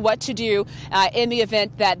they knew what to do in the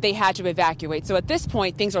event that they had to evacuate. So at this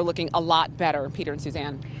point, things are looking a lot better. Peter and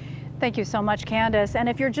Suzanne. Thank you so much, Candace. And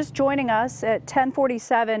if you're just joining us at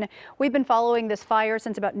 10:47, we've been following this fire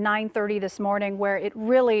since about 9:30 this morning, where it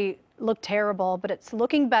really looked terrible, but it's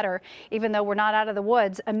looking better, even though we're not out of the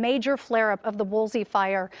woods. A major flare-up of the Woolsey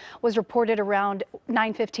fire was reported around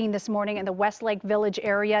 9:15 this morning in the Westlake Village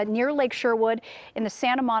area near Lake Sherwood in the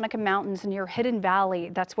Santa Monica Mountains near Hidden Valley.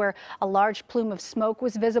 That's where a large plume of smoke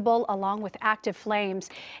was visible along with active flames.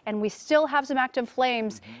 And we still have some active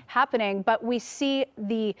flames happening, but we see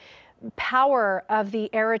the power of the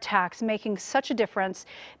air attacks making such a difference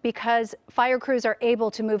because fire crews are able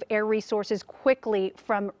to move air resources quickly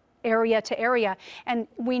from area to area. And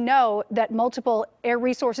we know that multiple air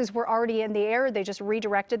resources were already in the air. They just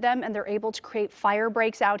redirected them and they're able to create fire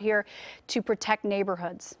breaks out here to protect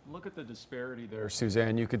neighborhoods. Look at the disparity there,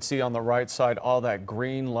 Suzanne. You could see on the right side all that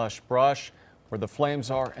green, lush brush where the flames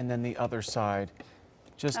are, and then the other side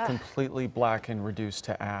just completely black and reduced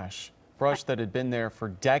to ash. Brush that had been there for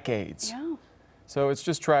decades. Yeah. So it's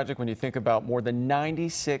just tragic when you think about more than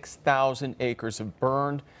 96,000 acres have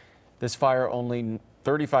burned. This fire only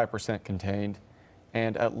 35% contained,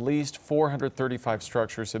 and at least 435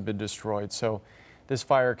 structures have been destroyed. So this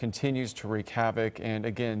fire continues to wreak havoc. And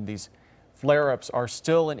again, these flare-ups are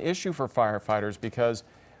still an issue for firefighters because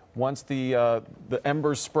once the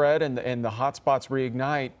embers spread and the hot spots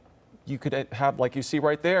reignite, you could have, like you see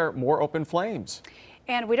right there, more open flames.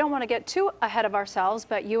 And we don't want to get too ahead of ourselves,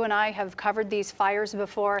 but you and I have covered these fires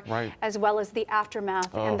before, right, as well as the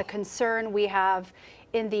aftermath and the concern we have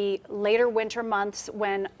in the later winter months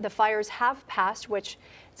when the fires have passed, which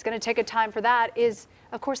it's going to take a time for that, is,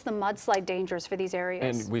 of course, the mudslide dangers for these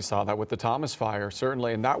areas. And we saw that with the Thomas fire,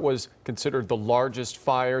 certainly, and that was considered the largest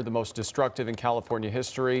fire, the most destructive in California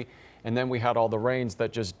history. And then we had all the rains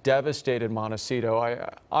that just devastated Montecito.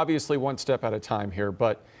 Obviously one step at a time here,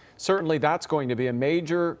 but certainly that's going to be a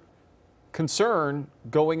major concern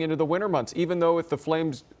going into the winter months. Even though if the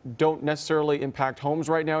flames don't necessarily impact homes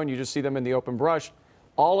right now and you just see them in the open brush,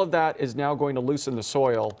 all of that is now going to loosen the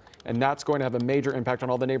soil, and that's going to have a major impact on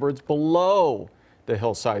all the neighborhoods below the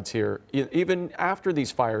hillsides here, even after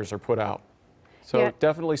these fires are put out. So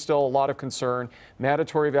definitely still a lot of concern.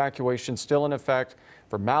 Mandatory evacuation still in effect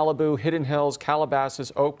for Malibu, Hidden Hills,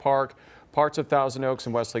 Calabasas, Oak Park, parts of Thousand Oaks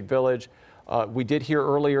and Westlake Village. We did hear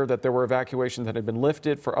earlier that there were evacuations that had been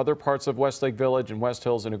lifted for other parts of Westlake Village and West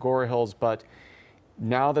Hills and Agora Hills, but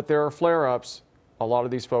now that there are flare-ups, a lot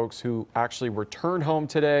of these folks who actually returned home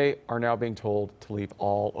today are now being told to leave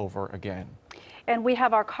all over again. And we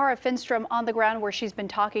have our Cara Finstrom on the ground where she's been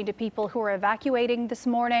talking to people who are evacuating this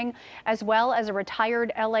morning, as well as a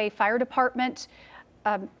retired LA Fire Department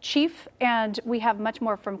chief. And we have much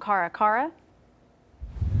more from Cara. Cara?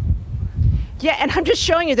 Yeah, and I'm just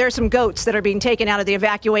showing you there's some goats that are being taken out of the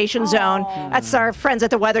evacuation zone. That's our friends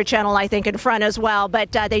at the Weather Channel, I think, in front as well.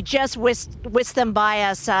 But they just whisked them by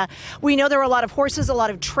us. We know there were a lot of horses, a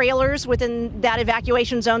lot of trailers within that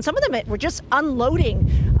evacuation zone. Some of them were just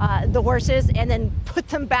unloading the horses and then put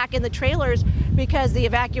them back in the trailers because the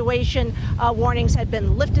evacuation warnings had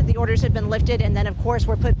been lifted, the orders had been lifted, and then, of course,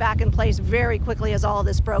 were put back in place very quickly as all of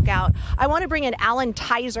this broke out. I want to bring in Alan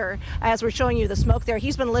Tizer as we're showing you the smoke there.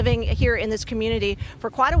 He's been living here in this community for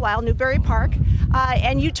quite a while, Newbury Park.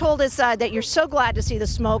 And you told us that you're so glad to see the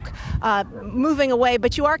smoke moving away,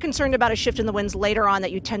 but you are concerned about a shift in the winds later on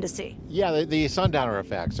that you tend to see. Yeah, the sundowner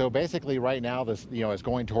effect. So basically right now this it's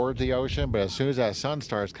going towards the ocean, but as soon as that sun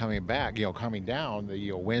starts coming back, coming down,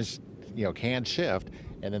 the winds can shift,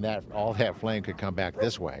 and then all that flame could come back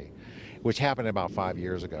this way, which happened about 5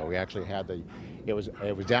 years ago. We actually had it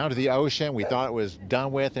was down to the ocean. We thought it was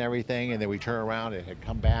done with and everything, and then we turned around and it had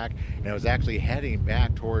come back, and it was actually heading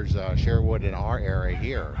back towards Sherwood in our area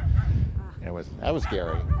here. And that was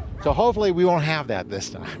scary. So hopefully we won't have that this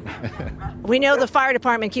time. We know the fire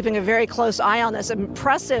department keeping a very close eye on this.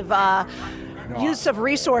 Impressive use of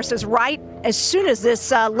resources right as soon as this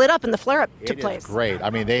lit up and the flare-up took place. It's great. I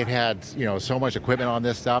mean, they've had so much equipment on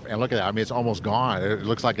this stuff, and look at that. I mean, it's almost gone. It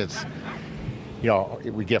looks like it's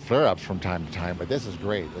we get flare-ups from time to time, but this is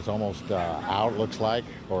great. It's almost out, looks like,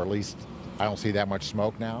 or at least I don't see that much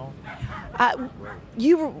smoke now.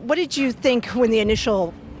 What did you think when the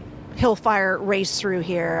initial hill fire raced through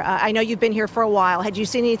here? I know you've been here for a while. Had you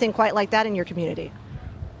seen anything quite like that in your community?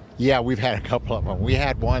 Yeah, we've had a couple of them. We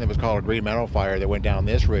had one that was called a Green Meadow Fire that went down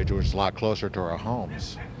this ridge, which is a lot closer to our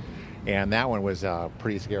homes. And that one was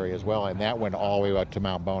pretty scary as well, and that went all the way up to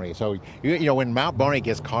Mount Boney. So, when Mount Boney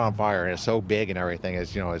gets caught on fire and it's so big and everything,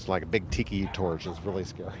 it's like a big tiki torch. It's really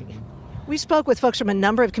scary. We spoke with folks from a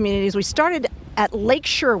number of communities. We started at Lake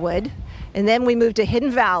Sherwood, and then we moved to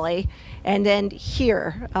Hidden Valley, and then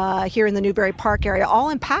here in the Newbury Park area, all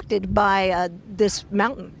impacted by this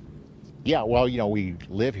mountain. Yeah, well, we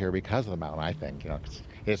live here because of the mountain, I think.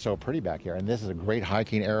 It's so pretty back here, and this is a great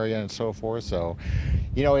hiking area and so forth. So,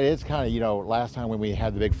 it is kind of, last time when we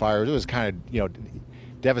had the big fires, it was kind of,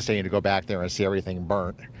 devastating to go back there and see everything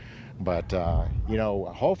burnt. But,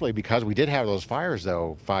 hopefully, because we did have those fires,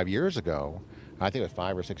 though, 5 years ago, I think it was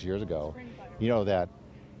 5 or 6 years ago, that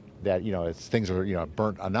things are,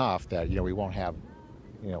 burnt enough that, we won't have,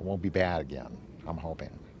 it won't be bad again, I'm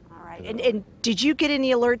hoping. All right. And did you get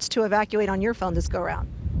any alerts to evacuate on your phone this go around?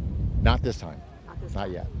 Not this time.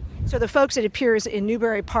 Not yet. So the folks, it appears, in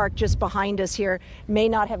Newbury Park just behind us here may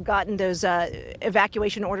not have gotten those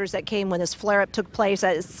evacuation orders that came when this flare-up took place.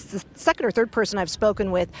 It's the second or third person I've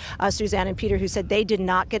spoken with, Suzanne and Peter, who said they did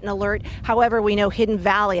not get an alert. However, we know Hidden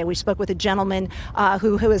Valley, and we spoke with a gentleman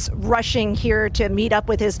who was rushing here to meet up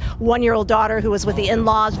with his one-year-old daughter who was with the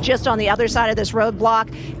in-laws just on the other side of this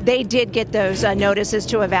roadblock. They did get those notices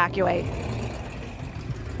to evacuate.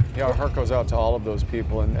 Yeah, our heart goes out to all of those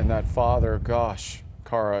people and that father. Gosh,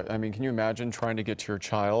 Cara, I mean, can you imagine trying to get to your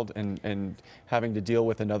child and having to deal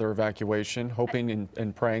with another evacuation, hoping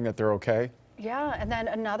and praying that they're okay? Yeah, and then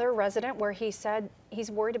another resident where he said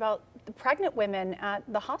he's worried about the pregnant women at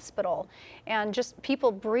the hospital and just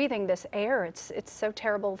people breathing this air. It's so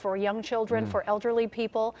terrible for young children, for elderly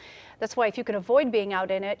people. That's why if you can avoid being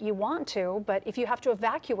out in it, you want to, but if you have to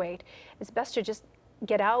evacuate, it's best to just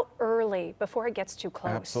get out early before it gets too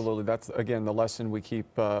close. Absolutely. That's, again, the lesson we keep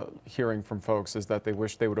hearing from folks is that they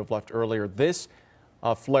wish they would have left earlier. This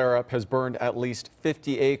flare-up has burned at least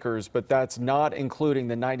 50 acres, but that's not including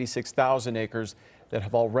the 96,000 acres that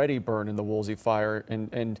have already burned in the Woolsey fire.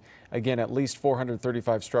 And again, at least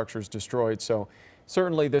 435 structures destroyed. So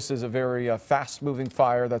certainly this is a very fast-moving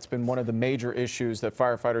fire. That's been one of the major issues that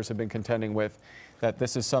firefighters have been contending with. That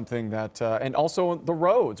this is something that, and also the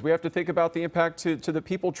roads. We have to think about the impact to the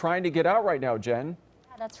people trying to get out right now, Jen.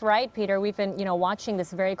 That's right, Peter. We've been, watching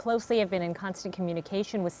this very closely. I've been in constant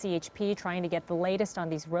communication with CHP, trying to get the latest on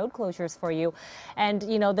these road closures for you. And,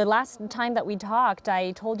 the last time that we talked,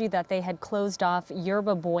 I told you that they had closed off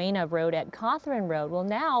Yerba Buena Road at Cawthron Road. Well,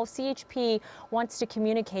 now CHP wants to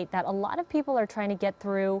communicate that a lot of people are trying to get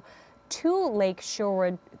through to Lake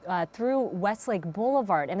Sherwood through Westlake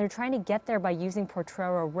Boulevard, and they're trying to get there by using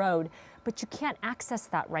Potrero Road, but you can't access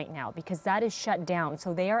that right now because that is shut down.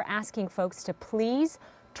 So they are asking folks to please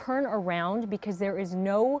turn around because there is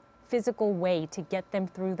no physical way to get them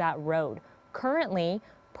through that road. Currently,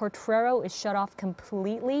 Potrero is shut off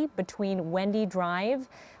completely between Wendy Drive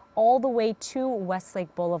all the way to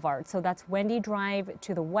Westlake Boulevard. So that's Wendy Drive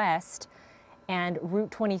to the west and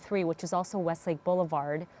Route 23, which is also Westlake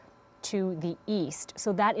Boulevard, to the east.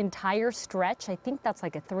 So that entire stretch, I think that's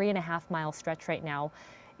like a 3.5 mile stretch right now,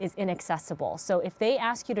 is inaccessible. So if they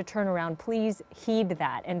ask you to turn around, please heed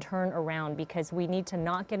that and turn around because we need to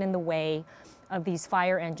not get in the way of these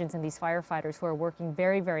fire engines and these firefighters who are working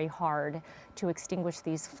very, very hard to extinguish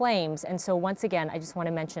these flames. And so once again, I just want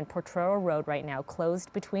to mention Potrero Road right now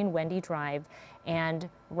closed between Wendy Drive and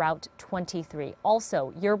Route 23.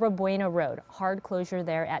 Also, Yerba Buena Road, hard closure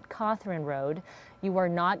there at Cawthron Road. You are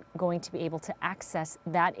not going to be able to access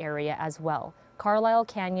that area as well. Carlisle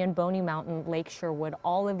Canyon, Boney Mountain, Lake Sherwood,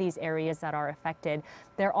 all of these areas that are affected.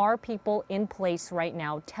 There are people in place right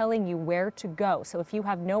now telling you where to go. So if you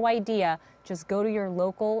have no idea, just go to your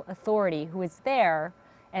local authority who is there,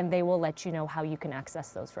 and they will let you know how you can access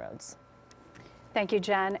those roads. Thank you,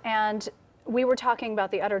 Jen. And we were talking about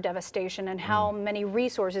the utter devastation and how many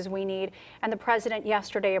resources we need. And the president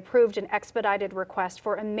yesterday approved an expedited request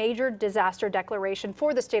for a major disaster declaration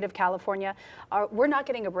for the state of California. We're not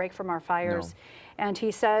getting a break from our fires. No. And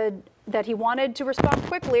he said that he wanted to respond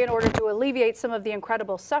quickly in order to alleviate some of the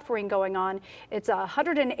incredible suffering going on. It's a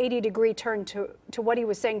 180-degree turn to what he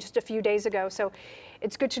was saying just a few days ago. So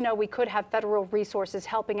it's good to know we could have federal resources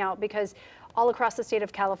helping out, because all across the state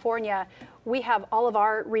of California, we have all of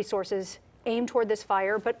our resources aimed toward this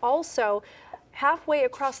fire, but also halfway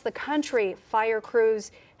across the country, fire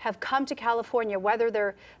crews have come to California, whether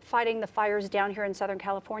they're fighting the fires down here in Southern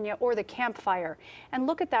California or the Camp Fire. And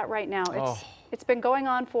look at that right now. It's been going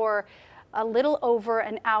on for a little over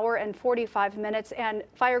an hour and 45 minutes, and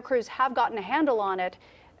fire crews have gotten a handle on it.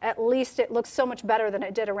 At least it looks so much better than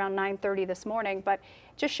it did around 9:30 this morning, but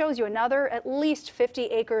it just shows you another at least 50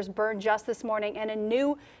 acres burned just this morning in a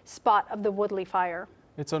new spot of the Woodley fire.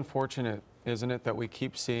 It's unfortunate, isn't it, that we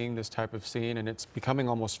keep seeing this type of scene, and it's becoming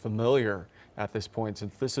almost familiar at this point,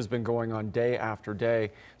 since this has been going on day after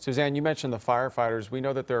day. Suzanne, you mentioned the firefighters. We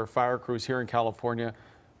know that there are fire crews here in California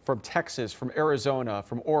from Texas, from Arizona,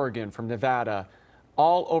 from Oregon, from Nevada,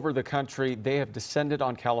 all over the country. They have descended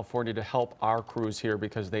on California to help our crews here,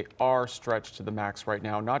 because they are stretched to the max right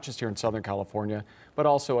now, not just here in Southern California, but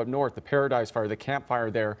also up north. The Paradise Fire, the Camp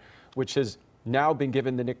Fire there, which has now been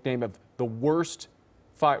given the nickname of the worst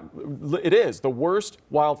fire. It is the worst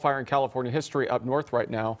wildfire in California history up north right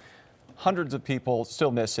now. Hundreds of people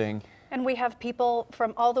still missing. And we have people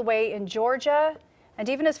from all the way in Georgia and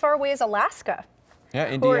even as far away as Alaska. Yeah,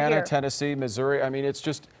 Indiana, Tennessee, Missouri. I mean, it's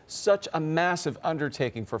just such a massive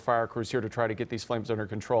undertaking for fire crews here to try to get these flames under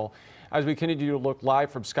control. As we continue to look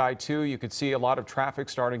live from Sky 2, you could see a lot of traffic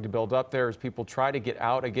starting to build up there as people try to get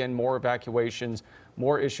out. Again, more evacuations,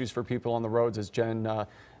 more issues for people on the roads, as Jen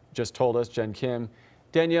just told us, Jen Kim.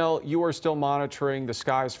 Danielle, you are still monitoring the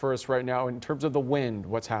skies for us right now. In terms of the wind,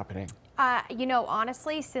 what's happening? You know,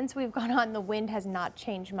 honestly, since we've gone on, the wind has not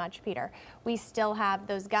changed much, Peter. We still have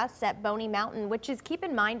those gusts at Boney Mountain, which is, keep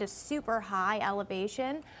in mind, a super high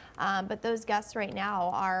elevation. But those gusts right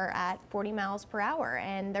now are at 40 miles per hour,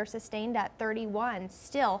 and they're sustained at 31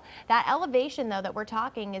 still. That elevation, though, that we're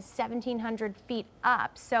talking is 1,700 feet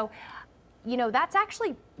up. So, you know, that's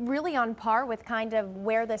actually really on par with kind of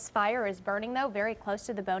where this fire is burning, though, very close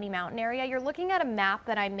to the Boney Mountain area. You're looking at a map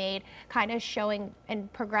that I made kind of showing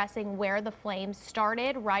and progressing where the flames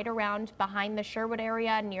started, right around behind the Sherwood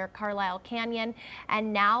area near Carlisle Canyon.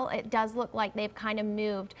 And now it does look like they've kind of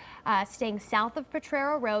moved, staying south of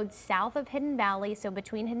Potrero Road, south of Hidden Valley, so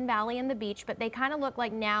between Hidden Valley and the beach. But they kind of look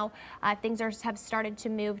like now things have started to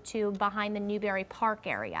move to behind the Newberry Park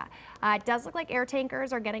area. It does look like air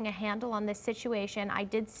tankers are getting a handle on this situation. I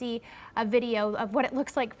did see a video of what it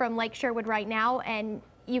looks like from Lake Sherwood right now, and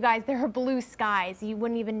you guys, there are blue skies. You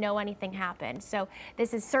wouldn't even know anything happened. So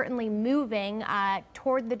this is certainly moving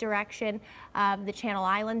toward the direction of the Channel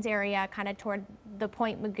Islands area, kind of toward the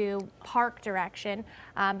Point Mugu Park direction.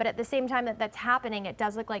 But at the same time that that's happening, it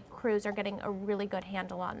does look like crews are getting a really good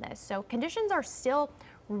handle on this. So conditions are still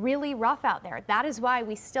really rough out there. That is why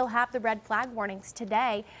we still have the red flag warnings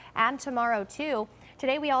today and tomorrow too.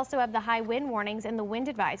 Today we also have the high wind warnings and the wind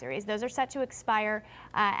advisories. Those are set to expire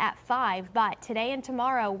at 5, but today and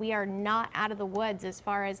tomorrow we are not out of the woods as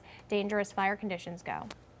far as dangerous fire conditions go.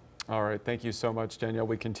 All right, thank you so much, Danielle.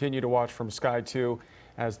 We continue to watch from Sky 2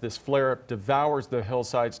 as this flare-up devours the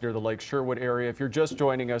hillsides near the Lake Sherwood area. If you're just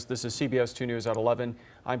joining us, this is CBS 2 News at 11.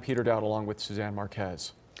 I'm Peter Dowd along with Suzanne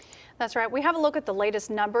Marquez. That's right. We have a look at the latest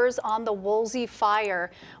numbers on the Woolsey fire.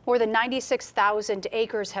 More than 96,000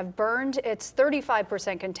 acres have burned. It's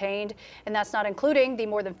 35% contained, and that's not including the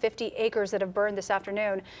more than 50 acres that have burned this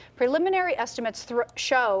afternoon. Preliminary estimates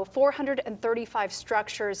show 435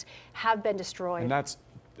 structures have been destroyed. And that's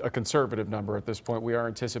a conservative number at this point. We are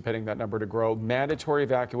anticipating that number to grow. Mandatory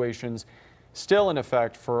evacuations still in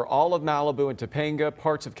effect for all of Malibu and Topanga,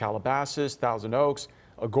 parts of Calabasas, Thousand Oaks,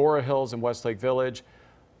 Agora Hills, and Westlake Village.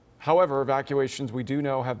 However, evacuations we do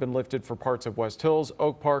know have been lifted for parts of West Hills,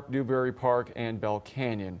 Oak Park, Newberry Park, and Bell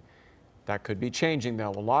Canyon. That could be changing,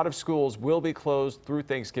 though. A lot of schools will be closed through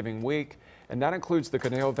Thanksgiving week, and that includes the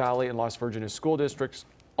Conejo Valley and Las Virgenes school districts,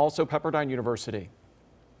 also Pepperdine University.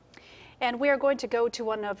 And we are going to go to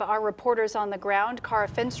one of our reporters on the ground, Cara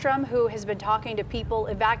Finstrom, who has been talking to people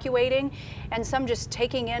evacuating and some just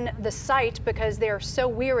taking in the site because they are so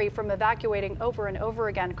weary from evacuating over and over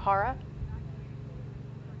again. Cara?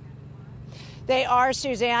 They are,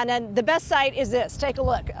 Suzanne, and the best sight is this. Take a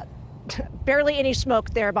look. Barely any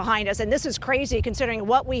smoke there behind us, and this is crazy considering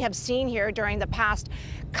what we have seen here during the past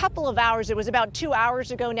couple of hours. It was about 2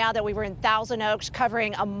 hours ago now that we were in Thousand Oaks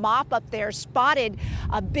covering a mop up there, spotted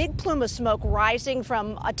a big plume of smoke rising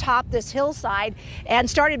from atop this hillside and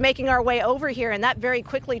started making our way over here, and that very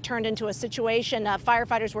quickly turned into a situation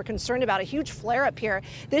firefighters were concerned about, a huge flare up here.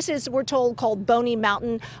 This is, we're told, called Boney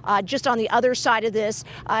Mountain. Just on the other side of this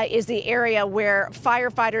is the area where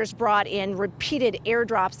firefighters brought in repeated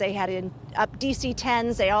airdrops. They had up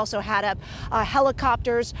DC-10s. They also had up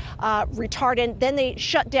helicopters, retardant. Then they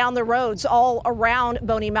shut down the roads all around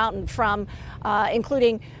Boney Mountain from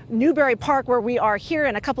including Newberry Park, where we are here,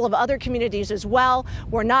 and a couple of other communities as well.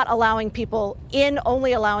 We're not allowing people in,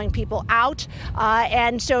 only allowing people out.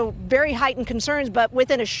 And so very heightened concerns, but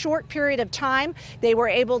within a short period of time, they were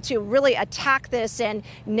able to really attack this. And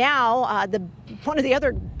now one of the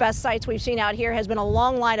other best sights we've seen out here has been a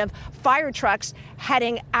long line of fire trucks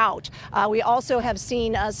heading out. We also have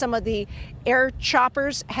seen some of the air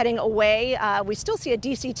choppers heading away. We still see a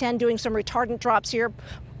DC-10 doing some retardant drops here,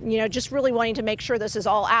 you know, just really wanting to make sure this is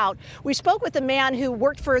all out. We spoke with a man who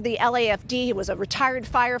worked for the LAFD. He was a retired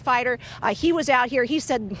firefighter. He was out here. He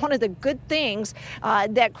said one of the good things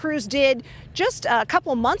that crews did just a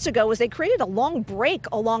couple of months ago was they created a long break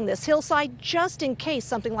along this hillside just in case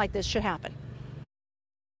something like this should happen.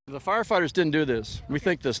 The firefighters didn't do this. We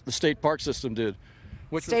think the state park system did,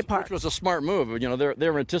 which was a smart move. You know, they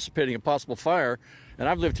were anticipating a possible fire, and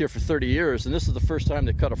I've lived here for 30 years, and this is the first time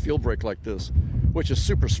they cut a fuel break like this, which is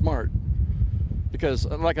super smart. Because,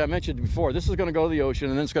 like I mentioned before, this is going to go to the ocean,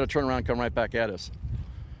 and then it's going to turn around and come right back at us.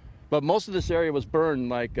 But most of this area was burned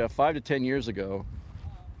like 5 to 10 years ago,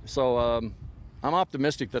 so I'm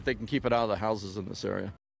optimistic that they can keep it out of the houses in this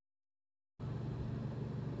area.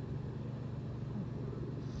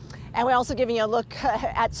 And we're also giving you a look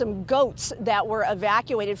at some goats that were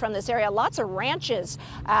evacuated from this area. Lots of ranches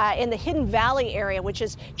in the Hidden Valley area, which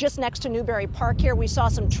is just next to Newberry Park here. We saw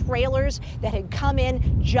some trailers that had come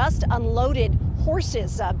in, just unloaded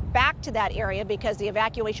horses back to that area because the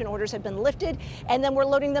evacuation orders had been lifted. And then we're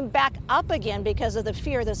loading them back up again because of the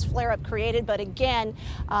fear this flare-up created. But again,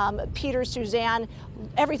 Peter, Suzanne,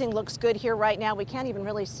 everything looks good here right now. We can't even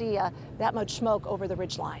really see that much smoke over the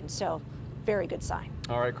ridgeline. So very good sign.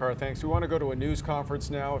 All right, Cara, thanks. We want to go to a news conference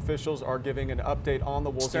now. Officials are giving an update on the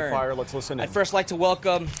Woolsey fire. Let's listen in. I'd first like to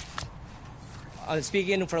welcome,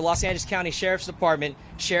 speaking for Los Angeles County Sheriff's Department,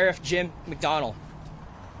 Sheriff Jim McDonald.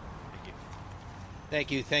 Thank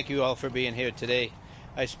you. Thank you all for being here today.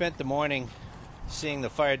 I spent the morning seeing the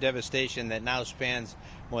fire devastation that now spans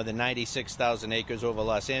more than 96,000 acres over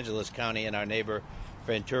Los Angeles County and our neighbor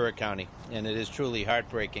Ventura County, and it is truly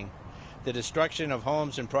heartbreaking. The destruction of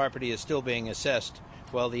homes and property is still being assessed.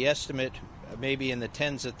 While the estimate may be in the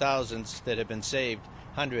tens of thousands that have been saved,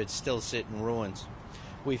 hundreds still sit in ruins.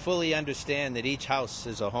 We fully understand that each house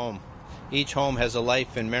is a home. Each home has a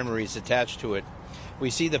life and memories attached to it.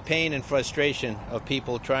 We see the pain and frustration of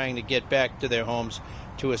people trying to get back to their homes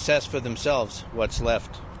to assess for themselves what's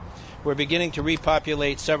left. We're beginning to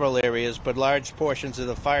repopulate several areas, but large portions of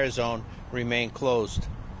the fire zone remain closed.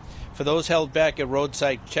 For those held back at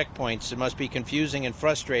roadside checkpoints, it must be confusing and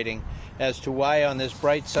frustrating as to why on this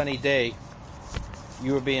bright sunny day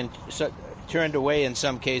you are being turned away in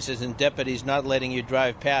some cases and deputies not letting you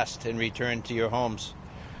drive past and return to your homes.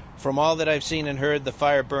 From all that I've seen and heard, the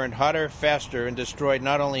fire burned hotter, faster, and destroyed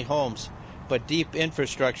not only homes, but deep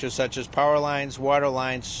infrastructure such as power lines, water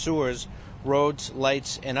lines, sewers, roads,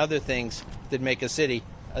 lights, and other things that make a city,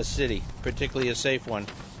 particularly a safe one.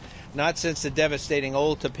 Not since the devastating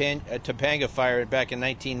old Topanga fire back in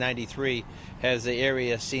 1993 has the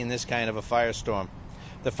area seen this kind of a firestorm.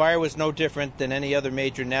 The fire was no different than any other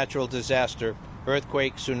major natural disaster,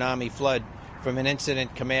 earthquake, tsunami, flood, from an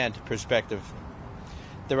incident command perspective.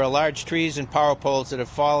 There are large trees and power poles that have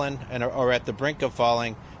fallen and are at the brink of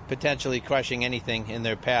falling, potentially crushing anything in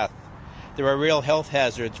their path. There are real health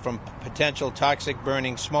hazards from potential toxic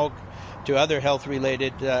burning smoke to other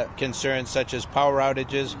health-related concerns such as power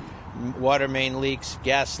outages, water main leaks,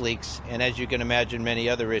 gas leaks, and as you can imagine, many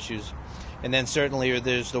other issues. And then certainly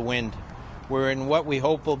there's the wind. We're in what we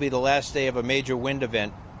hope will be the last day of a major wind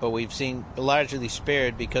event, but we've seen largely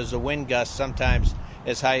spared because the wind gusts, sometimes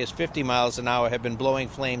as high as 50 miles an hour, have been blowing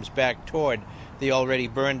flames back toward the already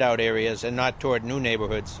burned out areas and not toward new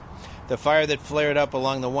neighborhoods. The fire that flared up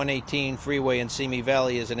along the 118 freeway in Simi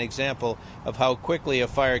Valley is an example of how quickly a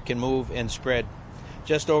fire can move and spread.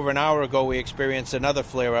 Just over an hour ago, we experienced another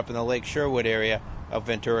flare-up in the Lake Sherwood area of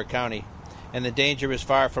Ventura County, and the danger is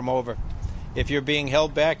far from over. If you're being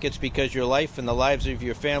held back, it's because your life and the lives of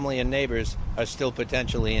your family and neighbors are still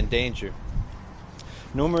potentially in danger.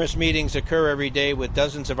 Numerous meetings occur every day with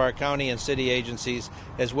dozens of our county and city agencies,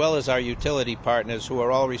 as well as our utility partners, who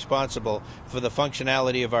are all responsible for the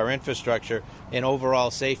functionality of our infrastructure and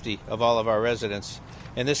overall safety of all of our residents.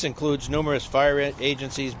 And this includes numerous fire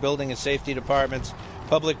agencies, building and safety departments,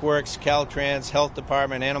 Public Works, Caltrans, Health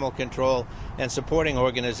Department, Animal Control, and supporting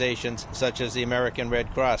organizations such as the American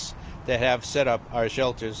Red Cross that have set up our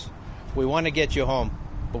shelters. We want to get you home,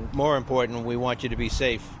 but more important, we want you to be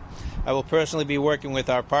safe. I will personally be working with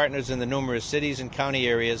our partners in the numerous cities and county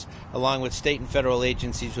areas, along with state and federal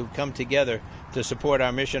agencies who've come together to support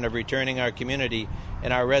our mission of returning our community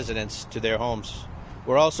and our residents to their homes.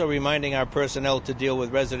 We're also reminding our personnel to deal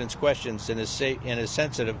with residents' questions in as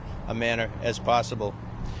sensitive a manner as possible.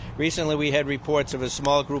 Recently, we had reports of a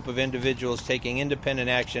small group of individuals taking independent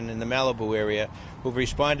action in the Malibu area who've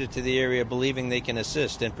responded to the area believing they can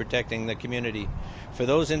assist in protecting the community. For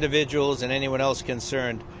those individuals and anyone else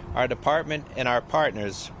concerned, our department and our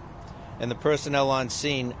partners and the personnel on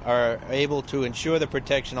scene are able to ensure the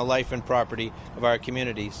protection of life and property of our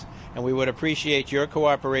communities. And we would appreciate your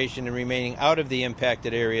cooperation in remaining out of the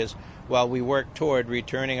impacted areas while we work toward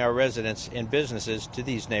returning our residents and businesses to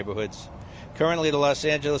these neighborhoods. Currently, the Los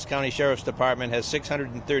Angeles County Sheriff's Department has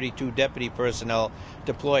 632 deputy personnel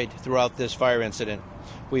deployed throughout this fire incident.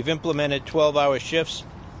 We've implemented 12-hour shifts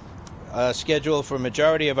scheduled for a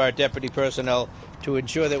majority of our deputy personnel to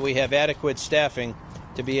ensure that we have adequate staffing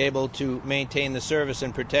to be able to maintain the service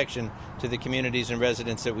and protection to the communities and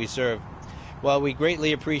residents that we serve. While we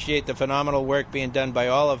greatly appreciate the phenomenal work being done by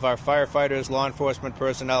all of our firefighters, law enforcement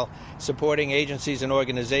personnel, supporting agencies and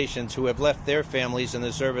organizations who have left their families in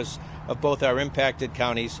the service of both our impacted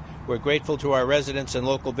counties, we're grateful to our residents and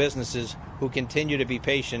local businesses who continue to be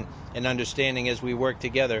patient and understanding as we work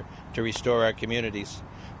together to restore our communities.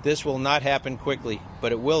 This will not happen quickly,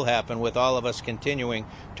 but it will happen with all of us continuing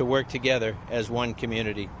to work together as one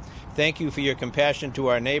community. Thank you for your compassion to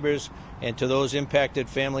our neighbors and to those impacted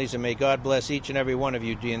families, and may God bless each and every one of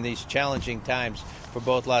you during these challenging times for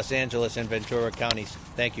both Los Angeles and Ventura counties.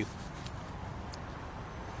 Thank you.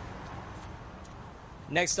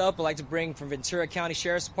 Next up, I'd like to bring from Ventura County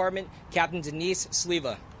Sheriff's Department, Captain Denise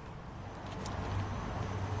Sleva.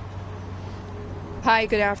 Hi,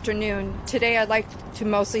 good afternoon. Today I'd like to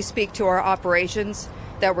mostly speak to our operations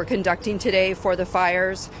that we're conducting today for the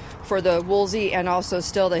fires, for the Woolsey and also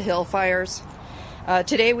still the Hill fires.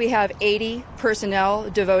 Today we have 80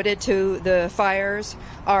 personnel devoted to the fires.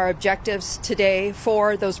 Our objectives today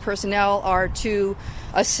for those personnel are to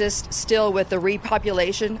assist still with the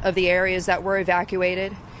repopulation of the areas that were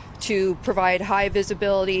evacuated, to provide high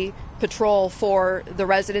visibility patrol for the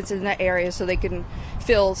residents in that area so they can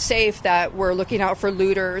feel safe that we're looking out for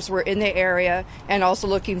looters, we're in the area, and also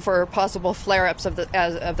looking for possible flare-ups of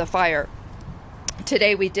the fire.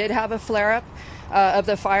 Today we did have a flare-up of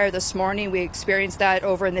the fire this morning. We experienced that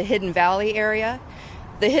over in the Hidden Valley area.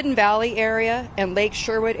 The Hidden Valley area and Lake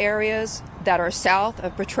Sherwood areas that are south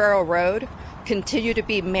of Potrero Road continue to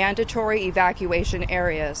be mandatory evacuation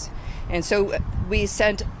areas. And so we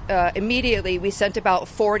sent immediately about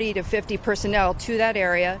 40 to 50 personnel to that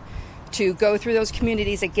area to go through those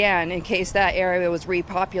communities again in case that area was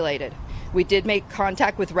repopulated. We did make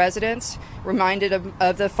contact with residents, reminded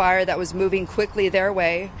of the fire that was moving quickly their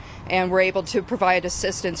way, and were able to provide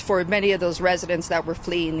assistance for many of those residents that were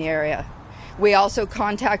fleeing the area. We also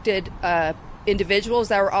contacted individuals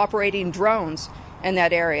that were operating drones in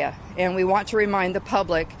that area, and we want to remind the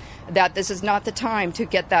public that this is not the time to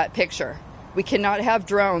get that picture. We cannot have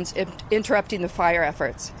drones interrupting the fire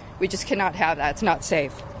efforts. We just cannot have that. It's not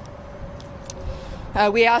safe.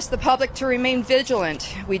 We ask the public to remain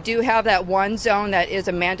vigilant. We do have that one zone that is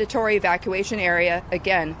a mandatory evacuation area,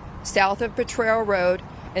 again, south of Potrero Road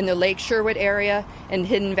in the Lake Sherwood area and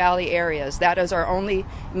Hidden Valley areas. That is our only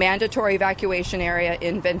mandatory evacuation area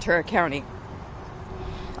in Ventura County.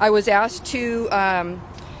 I was asked to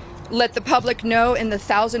let the public know in the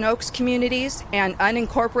Thousand Oaks communities and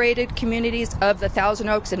unincorporated communities of the Thousand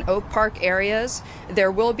Oaks and Oak Park areas. There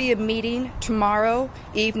will be a meeting tomorrow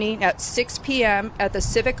evening at 6 p.m. at the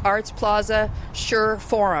Civic Arts Plaza Sure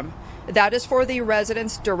Forum. That is for the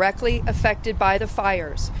residents directly affected by the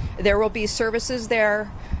fires. There will be services there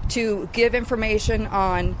to give information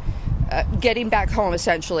on getting back home,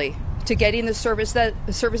 essentially. to getting the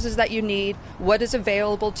services that you need, what is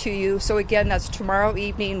available to you. So again, that's tomorrow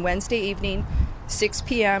evening, Wednesday evening, 6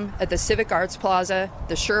 p.m. at the Civic Arts Plaza,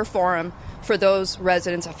 the Sure Forum, for those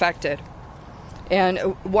residents affected. And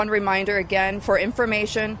one reminder again, for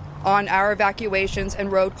information on our evacuations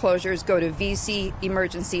and road closures, go to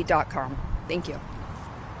vcemergency.com. Thank you.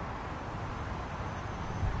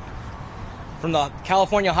 From the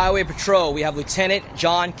California Highway Patrol, we have Lieutenant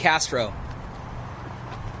John Castro.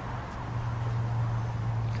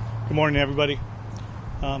 Good morning, everybody.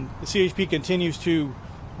 The CHP continues to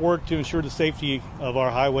work to ensure the safety of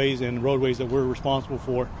our highways and roadways that we're responsible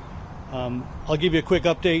for. I'll give you a quick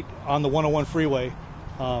update on the 101 freeway.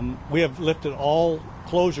 We have lifted all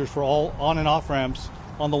closures for all on and off ramps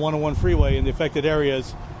on the 101 freeway in the affected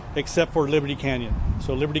areas except for Liberty Canyon.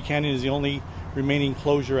 So Liberty Canyon is the only remaining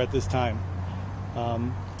closure at this time.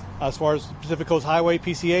 As far as Pacific Coast Highway,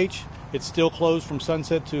 PCH, it's still closed from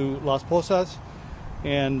Sunset to Las Posas.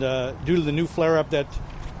 And due to the new flare-up that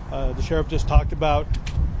the sheriff just talked about,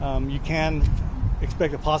 you can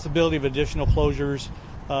expect a possibility of additional closures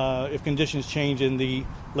if conditions change in the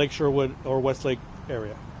Lake Sherwood or Westlake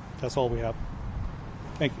area. That's all we have.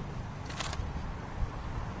 Thank you.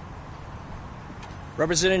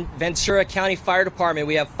 Representing Ventura County Fire Department,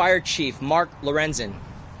 we have Fire Chief Mark Lorenzen.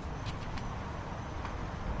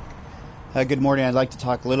 Good morning. I'd like to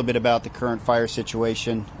talk a little bit about the current fire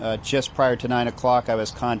situation. Just prior to 9 o'clock, I was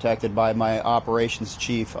contacted by my operations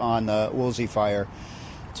chief on the Woolsey fire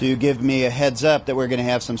to give me a heads up that we're going to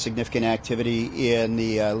have some significant activity in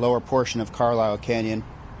the lower portion of Carlisle Canyon.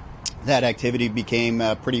 That activity became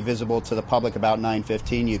pretty visible to the public about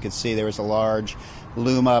 9:15. You could see there was a large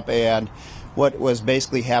loom up, and what was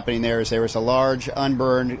basically happening there is there was a large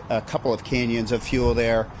unburned couple of canyons of fuel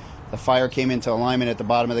there. The fire came into alignment at the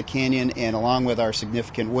bottom of the canyon, and along with our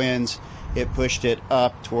significant winds, it pushed it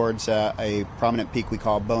up towards a prominent peak we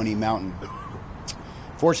call Boney Mountain.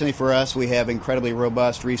 Fortunately for us, we have incredibly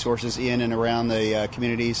robust resources in and around the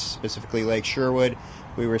communities, specifically Lake Sherwood.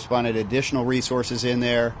 We responded additional resources in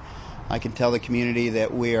there. I can tell the community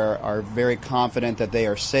that we are very confident that they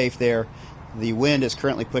are safe there. The wind is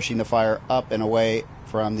currently pushing the fire up and away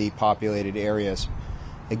from the populated areas.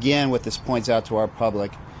 Again, what this points out to our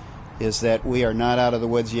public is that we are not out of the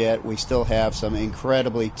woods yet. We still have some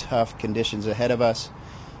incredibly tough conditions ahead of us.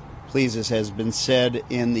 Please, as has been said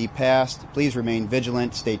in the past, please remain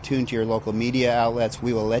vigilant. Stay tuned to your local media outlets.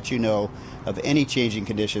 We will let you know of any changing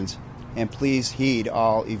conditions, and please heed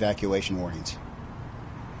all evacuation warnings.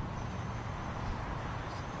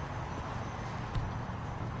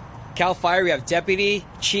 Cal Fire, we have Deputy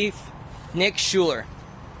Chief Nick Schuler.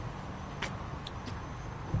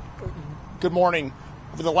 Good morning.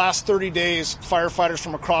 Over the last 30 days, firefighters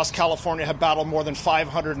from across California have battled more than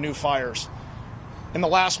 500 new fires. In the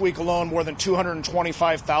last week alone, more than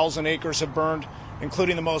 225,000 acres have burned,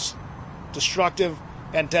 including the most destructive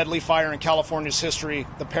and deadly fire in California's history,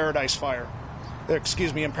 the Paradise Fire.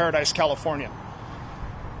 In Paradise, California.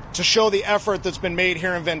 To show the effort that's been made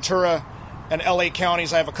here in Ventura and LA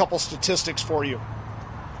counties, I have a couple statistics for you.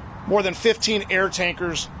 More than 15 air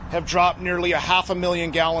tankers have dropped nearly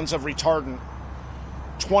 500,000 gallons of retardant.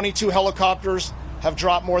 22 helicopters have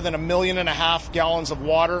dropped more than 1.5 million gallons of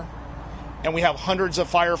water, and we have hundreds of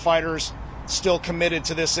firefighters still committed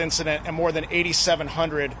to this incident and more than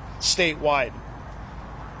 8,700 statewide.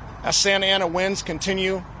 As Santa Ana winds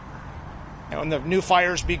continue and when the new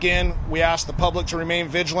fires begin, we ask the public to remain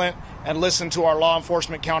vigilant and listen to our law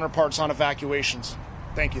enforcement counterparts on evacuations.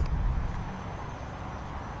 Thank you.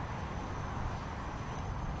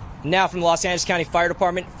 Now from the Los Angeles County Fire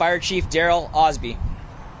Department, Fire Chief Daryl Osby.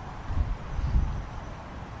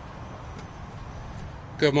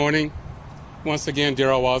 Good morning. Once again,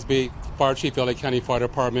 Daryl Osby, Fire Chief, LA County Fire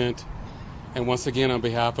Department. And once again, on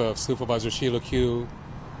behalf of Supervisor Sheila Q,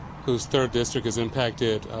 whose 3rd district is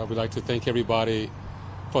impacted, we'd like to thank everybody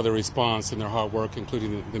for their response and their hard work,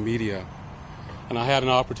 including the media. And I had an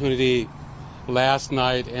opportunity last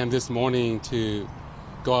night and this morning to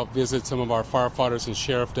go out visit some of our firefighters and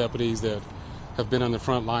sheriff deputies that have been on the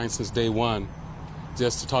front line since day one,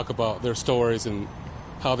 just to talk about their stories and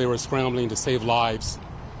how they were scrambling to save lives.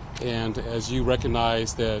 And as you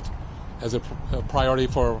recognize that as a priority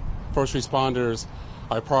for first responders,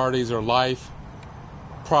 our priorities are life,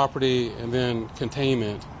 property, and then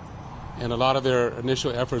containment. And a lot of their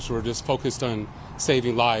initial efforts were just focused on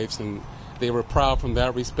saving lives, and they were proud from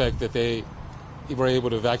that respect that they were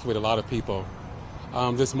able to evacuate a lot of people.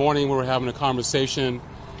 This morning we were having a conversation,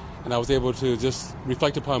 and I was able to just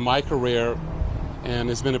reflect upon my career,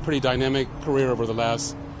 and it's been a pretty dynamic career over the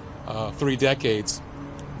last 3 decades,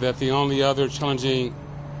 that the only other challenging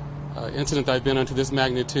incident that I've been on to this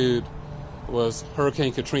magnitude was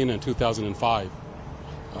Hurricane Katrina in 2005.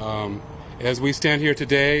 As we stand here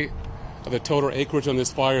today, the total acreage on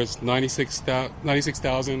this fire is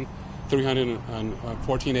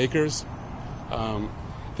 96,314 acres.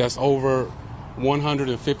 That's over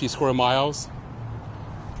 150 square miles,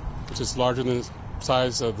 which is larger than the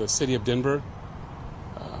size of the city of Denver.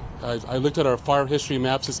 I looked at our fire history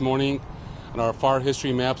maps this morning, and our fire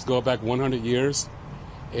history maps go back 100 years,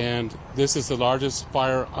 and this is the largest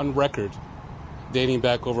fire on record dating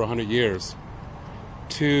back over 100 years.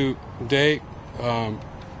 To date,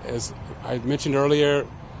 as I mentioned earlier,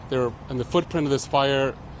 in the footprint of this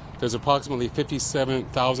fire, there's approximately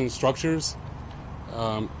 57,000 structures.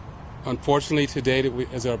 Unfortunately, to date,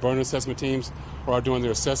 as our burn assessment teams are doing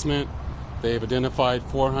their assessment, they've identified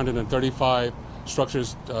 435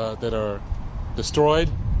 structures that are destroyed.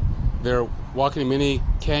 They're walking many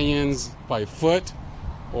canyons by foot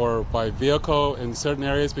or by vehicle in certain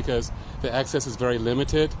areas because the access is very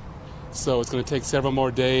limited. So it's going to take several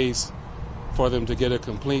more days for them to get a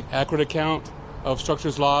complete, accurate account of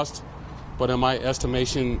structures lost. But in my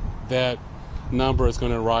estimation, that number is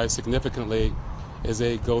going to rise significantly as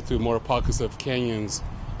they go through more pockets of canyons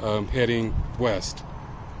heading west.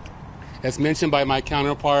 As mentioned by my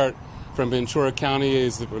counterpart from Ventura County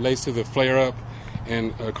as it relates to the flare-up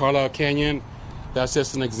in Carlisle Canyon, that's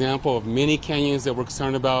just an example of many canyons that we're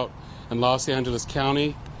concerned about in Los Angeles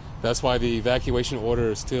County. That's why the evacuation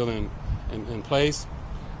order is still in place.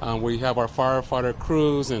 We have our firefighter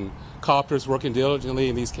crews and copters working diligently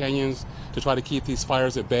in these canyons to try to keep these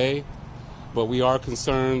fires at bay. But we are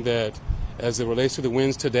concerned that as it relates to the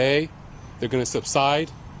winds today, they're going to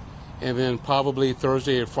subside. And then probably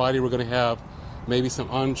Thursday or Friday, we're going to have maybe some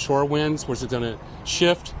onshore winds, which is going to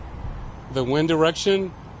shift the wind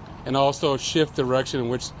direction and also shift the direction in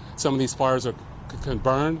which some of these fires can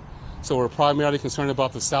burn. So we're primarily concerned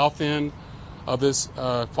about the south end of this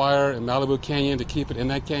fire in Malibu Canyon, to keep it in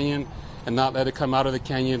that canyon and not let it come out of the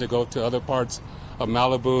canyon to go to other parts of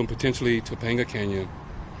Malibu and potentially Topanga Canyon.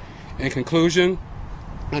 In conclusion,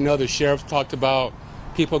 I know the sheriff talked about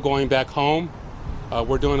people going back home.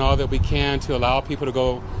 We're doing all that we can to allow people to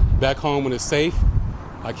go back home when it's safe.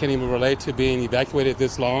 I can't even relate to being evacuated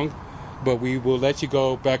this long, but we will let you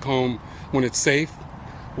go back home when it's safe,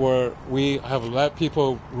 where we have let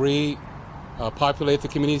people repopulate the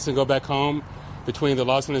communities and go back home. Between the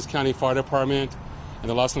Los Angeles County Fire Department and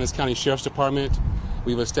the Los Angeles County Sheriff's Department,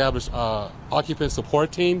 we've established occupant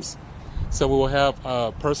support teams. So we will have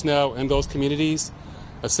personnel in those communities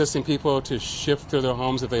assisting people to shift through their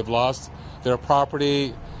homes if they've lost their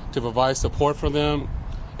property, to provide support for them.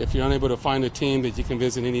 If you're unable to find a team, that you can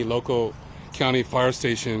visit any local county fire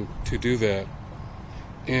station to do that.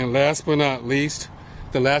 And last but not least,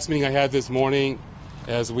 the last meeting I had this morning,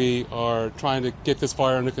 as we are trying to get this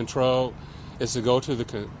fire under control, is to go through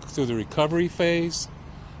the recovery phase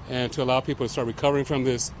and to allow people to start recovering from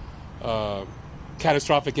this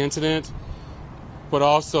catastrophic incident. But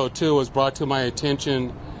also, too, was brought to my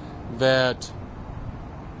attention that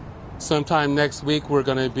sometime next week we're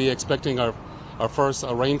going to be expecting our first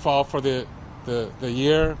rainfall for the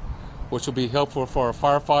year, which will be helpful for our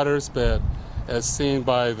firefighters, but as seen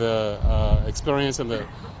by the experience in the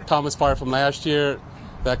Thomas fire from last year,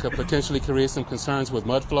 that could potentially create some concerns with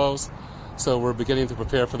mud flows. So we're beginning to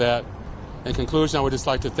prepare for that. In conclusion, I would just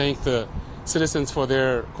like to thank the citizens for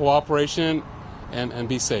their cooperation and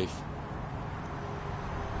be safe.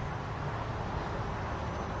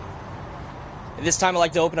 At this time, I'd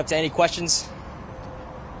like to open up to any questions.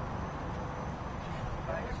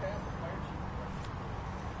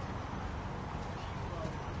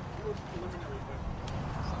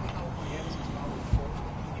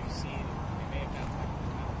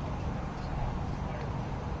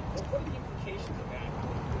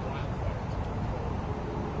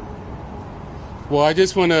 Well, I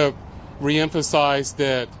just want to reemphasize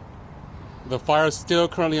that the fire is still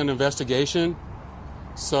currently under investigation.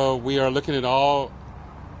 So we are looking at all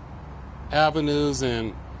avenues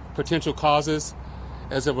and potential causes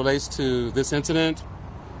as it relates to this incident.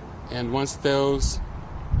 And once those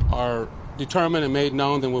are determined and made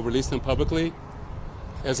known, then we'll release them publicly.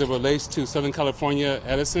 As it relates to Southern California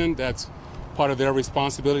Edison, that's part of their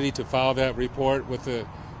responsibility to file that report with the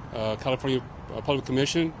California Public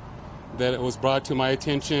Commission. That it was brought to my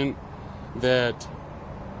attention that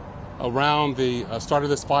around the start of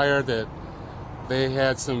this fire that they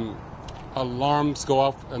had some alarms go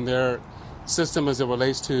off in their system as it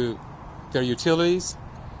relates to their utilities.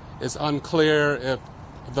 It's unclear if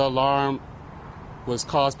the alarm was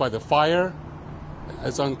caused by the fire.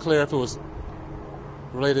 It's unclear if it was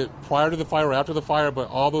related prior to the fire or after the fire, but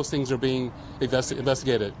all those things are being investigated.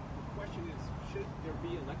 The question is, should there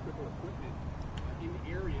be electrical equipment in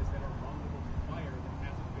areas that are vulnerable to fire that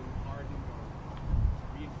hasn't been hardened or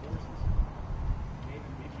reinforced? Maybe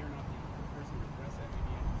you're not the person to address that.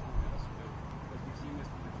 Maybe it's someone else. But we've seen this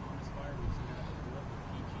with the Thomas fire. We've seen that with the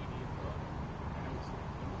PG&E as well. I know it's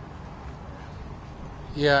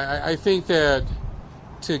Yeah, I think that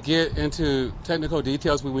to get into technical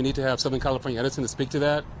details, we need to have Southern California Edison to speak to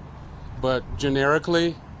that. But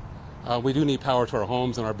generically, we do need power to our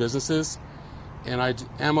homes and our businesses. And I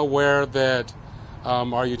am aware that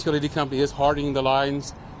our utility company is hardening the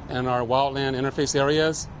lines in our wildland interface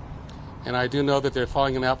areas. And I do know that they're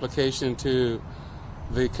filing an application to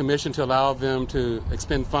the commission to allow them to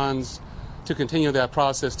expend funds to continue that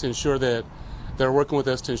process to ensure that they're working with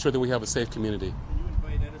us to ensure that we have a safe community.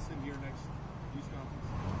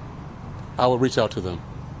 I will reach out to them.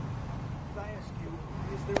 Could I ask you,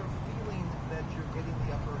 is there a feeling that you're getting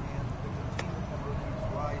the upper hand? The containment number keeps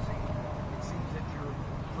rising. It seems that you're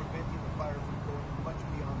preventing the fire from going much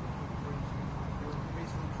beyond the footprint. You're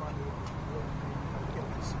basically trying to get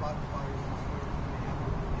these spot fires and flares from the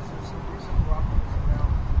happen. Is there some reason for optimism now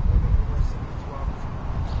more than the rest of these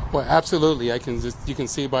officers? Well, absolutely. You can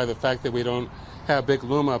see by the fact that we don't have big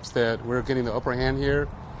loom ups that we're getting the upper hand here.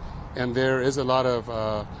 And there is a lot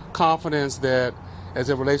of confidence that as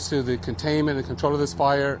it relates to the containment and control of this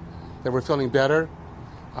fire, that we're feeling better.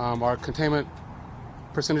 Our containment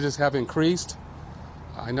percentages have increased.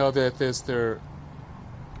 I know that there's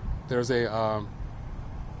a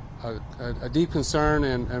deep concern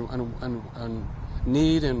and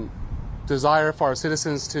need and desire for our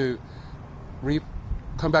citizens to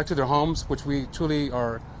come back to their homes, which we truly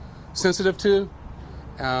are sensitive to.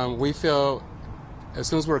 We feel as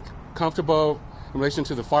soon as we're comfortable in relation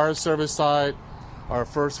to the fire service side, our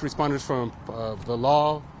first responders from the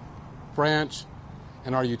law branch,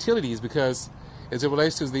 and our utilities, because as it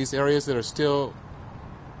relates to these areas that are still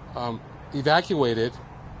evacuated,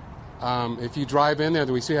 if you drive in there,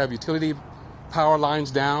 we still have utility power lines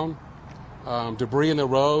down, debris in the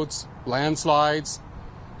roads, landslides,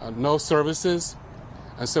 no services.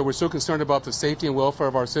 And so we're still concerned about the safety and welfare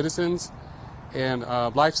of our citizens. And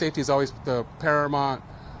life safety is always the paramount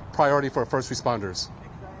priority for first responders.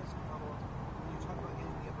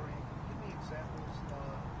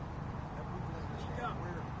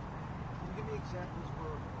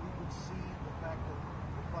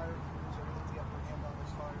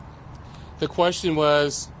 The question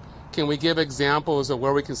was, can we give examples of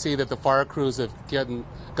where we can see that the fire crews have gotten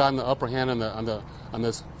the upper hand on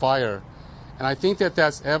this fire? And I think that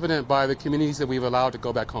that's evident by the communities that we've allowed to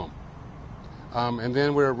go back home. And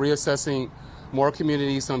then we're reassessing more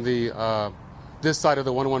communities on the this side of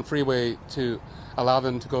the 101 freeway to allow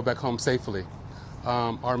them to go back home safely.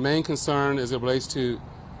 Our main concern as it relates to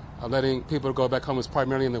letting people go back home is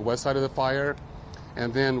primarily in the west side of the fire.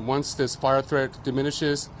 And then once this fire threat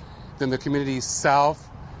diminishes, then the communities south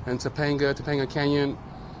and Topanga Canyon,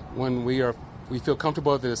 when we feel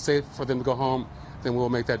comfortable that it's safe for them to go home, then we'll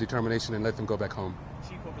make that determination and let them go back home.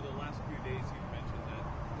 Chief, over the last few days, you've mentioned that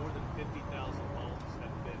more than 50,000 homes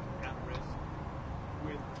have been at risk.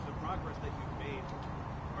 With the progress that you've made,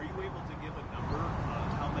 are you able to give a number on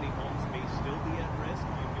how many homes may still be at risk?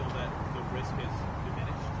 Do you feel that the risk has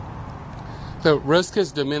diminished? The risk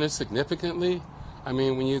has diminished significantly. I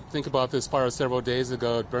mean, when you think about this fire several days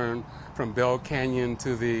ago, it burned from Bell Canyon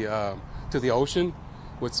to the ocean,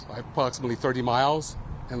 which is approximately 30 miles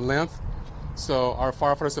in length. So our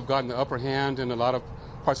firefighters have gotten the upper hand in a lot of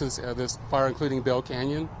parts of this fire, including Bell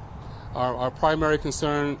Canyon. Our primary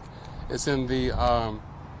concern is in the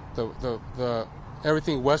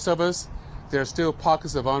everything west of us. There's still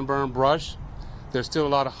pockets of unburned brush. There's still a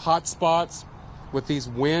lot of hot spots with these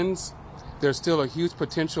winds. There's still a huge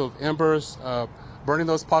potential of embers burning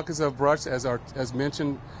those pockets of brush, as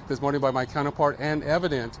mentioned this morning by my counterpart, and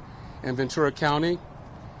evident in Ventura County.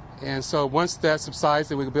 And so once that subsides,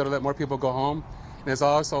 then we'll be able to let more people go home. And as I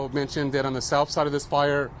also mentioned that on the south side of this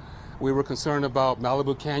fire, we were concerned about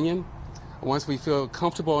Malibu Canyon. Once we feel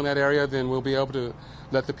comfortable in that area, then we'll be able to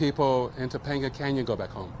let the people in Topanga Canyon go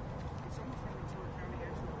back home.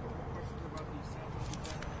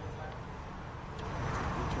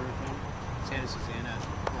 Santa Susana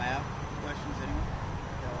lab questions, anyone?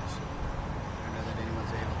 I don't know that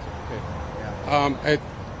anyone's able to. Okay.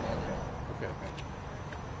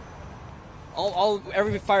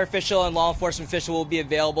 Every fire official and law enforcement official will be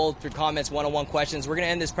available for comments, one-on-one questions. We're going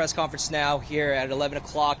to end this press conference now here at 11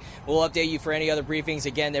 o'clock. We'll update you for any other briefings.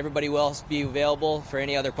 Again, everybody will be available for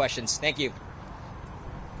any other questions. Thank you.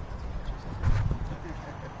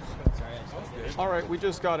 Sorry, All right, we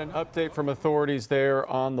just got an update from authorities there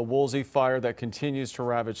on the Woolsey fire that continues to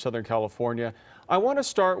ravage Southern California. I want to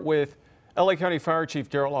start with LA County Fire Chief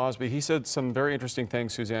Darrell Osby. He said some very interesting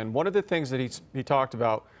things, Suzanne. One of the things that he talked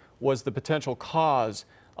about was the potential cause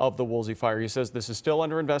of the Woolsey fire. He says this is still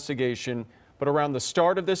under investigation, but around the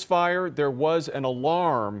start of this fire, there was an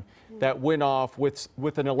alarm that went off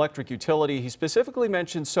with an electric utility. He specifically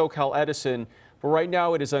mentioned SoCal Edison, but right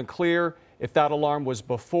now it is unclear if that alarm was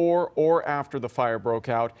before or after the fire broke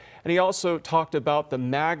out. And he also talked about the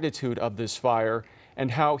magnitude of this fire and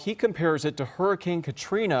how he compares it to Hurricane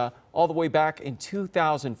Katrina all the way back in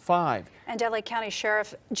 2005. And LA County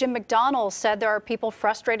Sheriff Jim McDonnell said there are people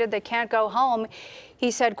frustrated they can't go home. He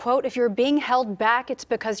said, quote, if you're being held back, it's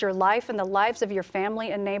because your life and the lives of your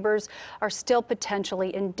family and neighbors are still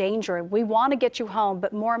potentially in danger. We want to get you home,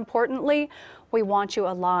 but more importantly, we want you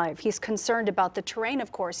alive. He's concerned about the terrain,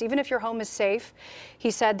 of course. Even if your home is safe, he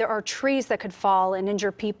said there are trees that could fall and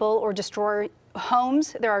injure people or destroy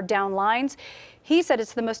homes. There are down lines. He said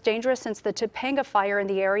it's the most dangerous since the Topanga fire in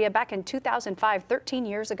the area back in 2005, 13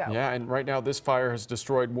 years ago. Yeah, and right now this fire has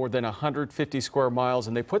destroyed more than 150 square miles,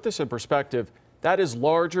 and they put this in perspective. That is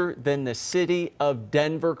larger than the city of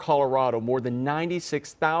Denver, Colorado, more than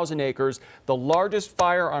 96,000 acres, the largest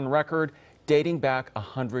fire on record dating back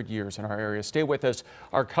 100 years in our area. Stay with us.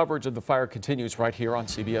 Our coverage of the fire continues right here on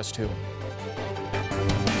CBS 2.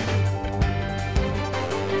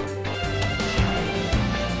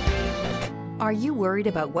 Are you worried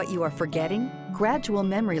about what you are forgetting? Gradual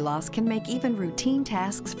memory loss can make even routine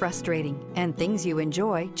tasks frustrating and things you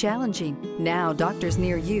enjoy challenging. Now, doctors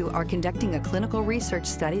near you are conducting a clinical research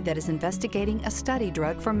study that is investigating a study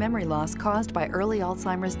drug for memory loss caused by early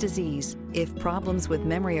Alzheimer's disease. If problems with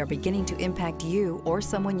memory are beginning to impact you or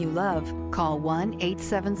someone you love, call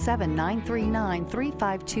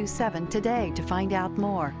 1-877-939-3527 today to find out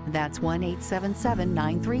more. That's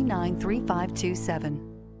 1-877-939-3527.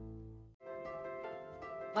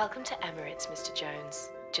 Welcome to Emirates, Mr. Jones.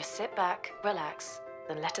 Just sit back, relax,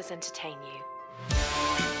 and let us entertain you.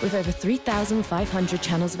 With over 3,500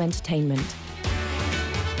 channels of entertainment,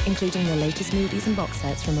 including the latest movies and box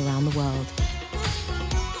sets from around the world.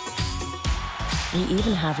 We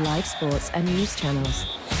even have live sports and news channels.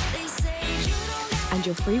 And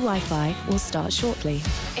your free Wi-Fi will start shortly.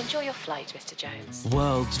 Enjoy your flight, Mr. Jones.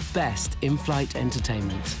 World's best in-flight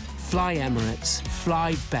entertainment. Fly Emirates.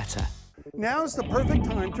 Fly better. Now's the perfect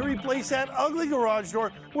time to replace that ugly garage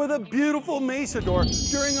door with a beautiful Mesa door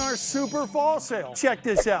during our super fall sale. Check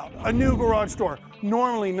this out, a new garage door,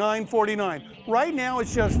 normally $949. Right now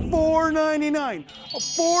it's just $499, a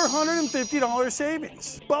 $450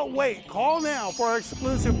 savings. But wait, call now for our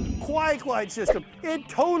exclusive Quiet Glide system. It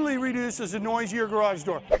totally reduces the noise of your garage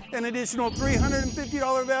door. An additional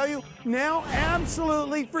 $350 value, now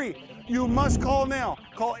absolutely free. You must call now.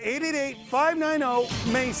 Call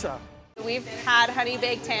 888-590-MESA. We've had honey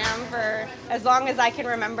baked ham for as long as I can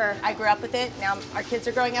remember. I grew up with it. Now our kids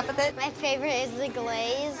are growing up with it. My favorite is the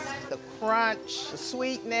glaze. The crunch, the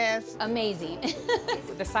sweetness. Amazing.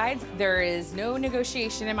 The sides, there is no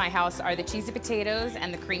negotiation in my house, are the cheesy potatoes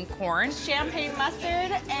and the cream corn. Champagne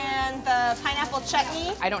mustard and the pineapple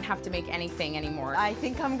chutney. I don't have to make anything anymore. I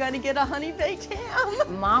think I'm gonna get a honey baked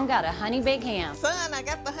ham. Mom got a honey baked ham. Son, I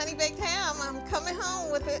got the honey baked ham. I'm coming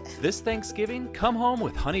home with it. This Thanksgiving, come home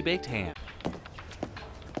with honey baked ham.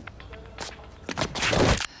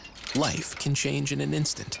 Life can change in an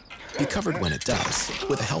instant. Be covered when it does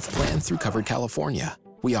with a health plan through Covered California.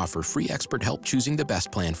 We offer free expert help choosing the best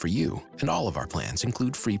plan for you, and all of our plans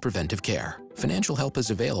include free preventive care. Financial help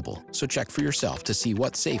is available, so check for yourself to see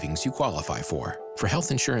what savings you qualify for. For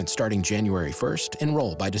health insurance starting January 1st,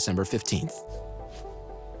 enroll by December 15th.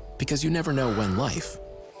 Because you never know when life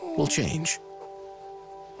will change.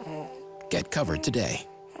 Get covered today.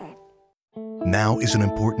 Now is an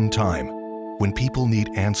important time when people need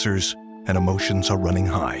answers and emotions are running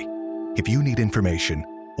high. If you need information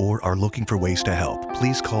or are looking for ways to help,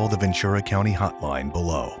 please call the Ventura County hotline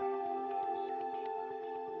below.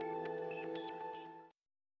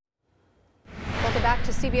 Welcome back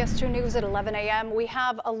to CBS 2 News at 11 a.m. We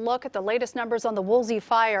have a look at the latest numbers on the Woolsey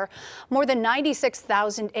fire. More than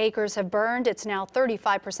 96,000 acres have burned. It's now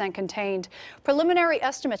 35% contained. Preliminary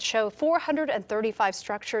estimates show 435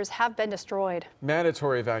 structures have been destroyed.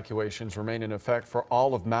 Mandatory evacuations remain in effect for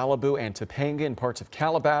all of Malibu and Topanga and parts of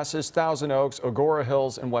Calabasas, Thousand Oaks, Agora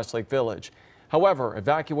Hills, and Westlake Village. However,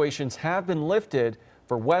 evacuations have been lifted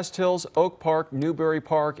for West Hills, Oak Park, Newberry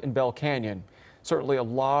Park, and Bell Canyon. Certainly a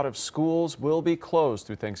lot of schools will be closed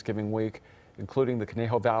through Thanksgiving week, including the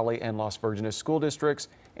Conejo Valley and Las Virgenes school districts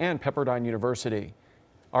and Pepperdine University.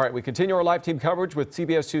 All right, we continue our live team coverage with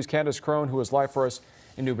CBS 2's Candace Crone, who is live for us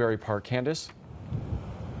in Newbury Park. Candace?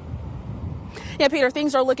 Yeah, Peter,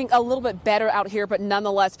 things are looking a little bit better out here, but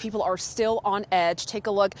nonetheless, people are still on edge. Take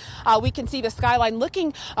a look. We can see the skyline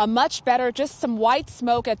looking much better, just some white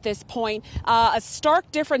smoke at this point. A stark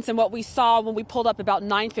difference in what we saw when we pulled up about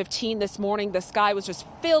 9:15 this morning. The sky was just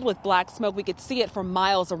filled with black smoke. We could see it for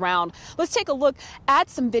miles around. Let's take a look at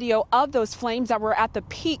some video of those flames that were at the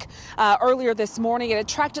peak earlier this morning. It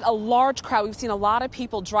attracted a large crowd. We've seen a lot of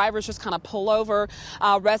people, drivers just kind of pull over,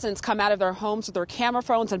 residents come out of their homes with their camera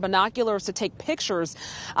phones and binoculars to take pictures.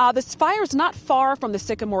 This fire is not far from the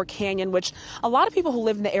Sycamore Canyon, which a lot of people who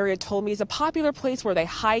live in the area told me is a popular place where they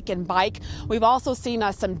hike and bike. We've also seen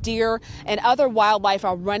some deer and other wildlife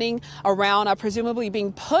running around, presumably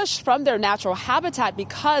being pushed from their natural habitat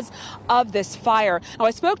because of this fire. Now,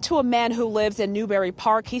 I spoke to a man who lives in Newbury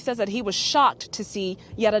Park. He says that he was shocked to see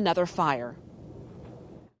yet another fire.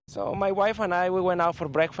 So my wife and I, we went out for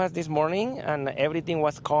breakfast this morning, and everything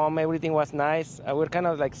was calm, everything was nice. We're kind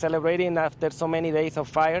of like celebrating after so many days of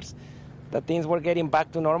fires that things were getting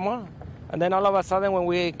back to normal. And then all of a sudden, when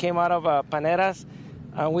we came out of Paneras,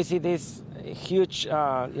 we see this huge,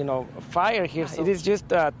 fire here. It is just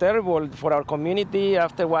terrible for our community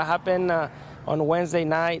after what happened on Wednesday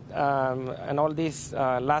night and all these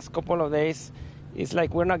last couple of days. It's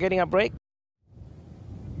like we're not getting a break.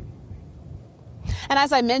 And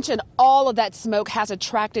as I mentioned, all of that smoke has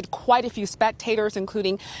attracted quite a few spectators,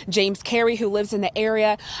 including James Carey, who lives in the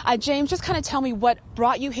area. James, just kind of tell me what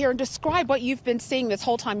brought you here and describe what you've been seeing this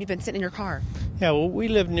whole time you've been sitting in your car. Yeah, well, we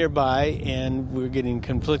live nearby, and we're getting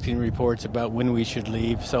conflicting reports about when we should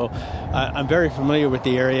leave. So I'm very familiar with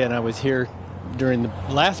the area, and I was here during the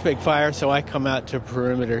last big fire, so I come out to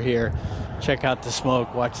perimeter here, check out the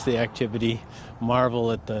smoke, watch the activity,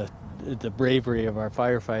 marvel at the bravery of our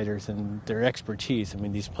firefighters and their expertise. I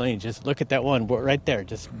mean, these planes, just look at that one right there,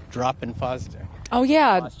 just dropping Fosdeck. Oh,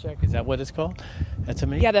 yeah. Fosdeck, is that what it's called? That's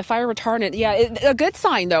amazing. Yeah, the fire retardant. Yeah, a good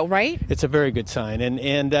sign, though, right? It's a very good sign.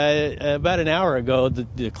 And about an hour ago,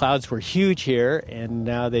 the clouds were huge here, and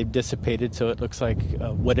now they've dissipated, so it looks like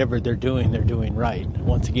whatever they're doing right,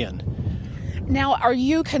 once again. Now, are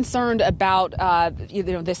you concerned about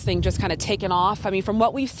this thing just kind of taking off? I mean, from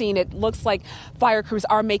what we've seen, it looks like fire crews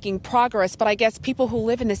are making progress, but I guess people who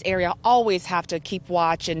live in this area always have to keep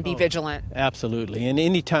watch and be vigilant. Absolutely, and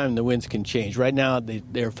any time the winds can change. Right now,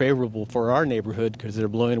 they're favorable for our neighborhood because they're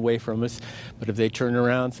blowing away from us, but if they turn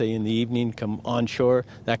around, say in the evening, come onshore,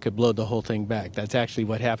 that could blow the whole thing back. That's actually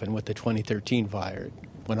what happened with the 2013 fire.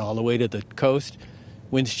 It went all the way to the coast,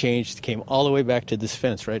 winds changed, came all the way back to this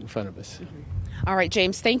fence right in front of us. All right,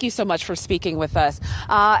 James, thank you so much for speaking with us.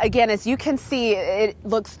 Again, as you can see, it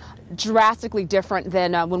looks drastically different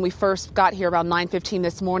than when we first got here around 9:15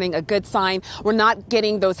 this morning. A good sign. We're not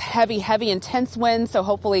getting those heavy, intense winds, so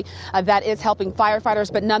hopefully that is helping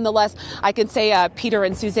firefighters. But nonetheless, I can say, Peter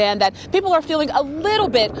and Suzanne, that people are feeling a little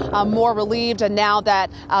bit more relieved, and now that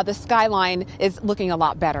the skyline is looking a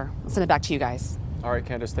lot better. I'll send it back to you guys. All right,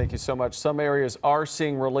 Candace, thank you so much. Some areas are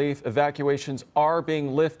seeing relief. Evacuations are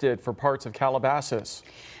being lifted for parts of Calabasas.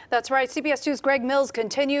 That's right. CBS 2's Greg Mills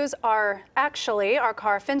continues. Our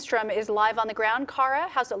Cara Finstrom is live on the ground. Cara,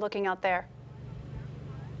 how's it looking out there?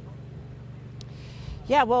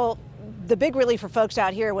 Yeah, well, the big relief for folks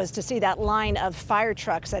out here was to see that line of fire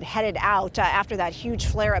trucks that headed out after that huge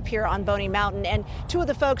flare up here on Boney Mountain. And two of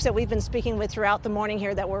the folks that we've been speaking with throughout the morning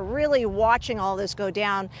here that were really watching all this go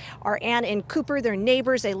down are Ann and Cooper. They're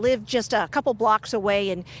neighbors. They live just a couple blocks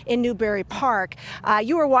away in Newbury Park.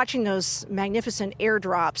 You were watching those magnificent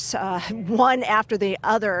airdrops, one after the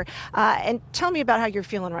other. And tell me about how you're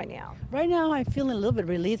feeling right now. Right now, I'm feeling a little bit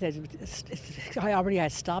relieved. I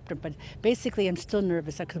stopped it, but basically I'm still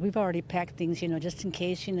nervous because we've already packed things, just in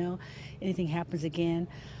case, anything happens again.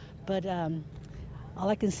 But all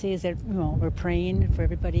I can say is that, we're praying for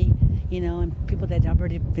everybody, and people that have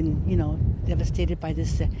already been, devastated by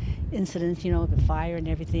this incident, the fire and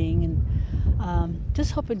everything. And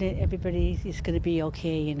just hoping that everybody is going to be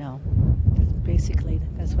okay, Basically,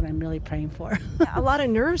 that's what I'm really praying for. A lot of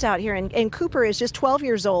nerves out here, and Cooper is just 12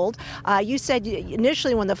 years old. You said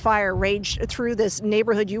initially when the fire raged through this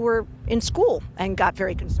neighborhood, you were in school and got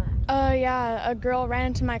very concerned. Yeah, a girl ran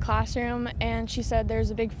into my classroom and she said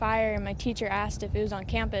there's a big fire, and my teacher asked if it was on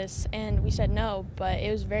campus, and we said no, but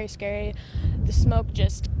it was very scary. The smoke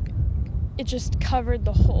just covered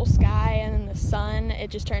the whole sky, and then the sun,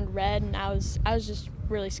 it just turned red, and I was just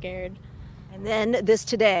really scared. And then this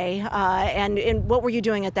today, and what were you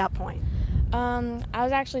doing at that point? I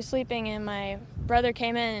was actually sleeping, and my brother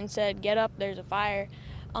came in and said, "Get up, there's a fire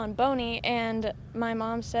on Boney," and my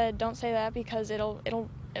mom said, "Don't say that because it'll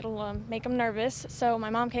it'll make them nervous. So my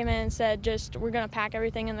mom came in and said, we're going to pack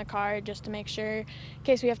everything in the car just to make sure in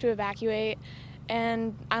case we have to evacuate.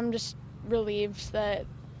 And I'm just relieved that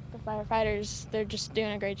the firefighters, they're just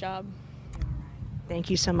doing a great job. Thank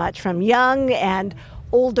you so much. From young and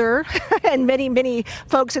older and many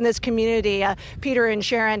folks in this community, Peter and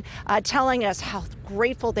Sharon, telling us how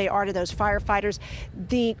grateful they are to those firefighters,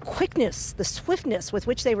 the quickness, the swiftness with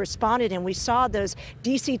which they responded. And we saw those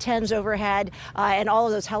DC-10s overhead and all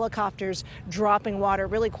of those helicopters dropping water,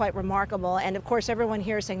 really quite remarkable. And of course, everyone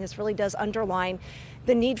here is saying this really does underline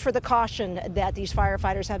the need for the caution that these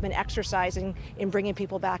firefighters have been exercising in bringing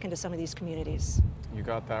people back into some of these communities. You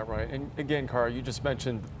got that right. And again, Cara, you just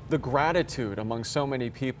mentioned the gratitude among so many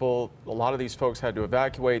people. A lot of these folks had to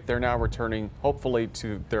evacuate. They're now returning, hopefully,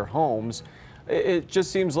 to their homes. It just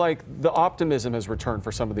seems like the optimism has returned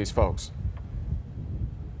for some of these folks.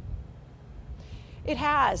 It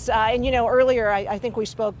has. And, you know, earlier I think we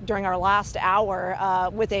spoke during our last hour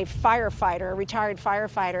with a firefighter, a retired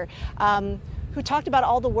firefighter, who talked about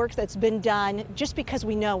all the work that's been done just because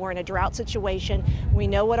we know we're in a drought situation. We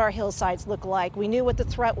know what our hillsides look like. We knew what the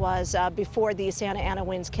threat was before the Santa Ana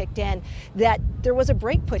winds kicked in, that there was a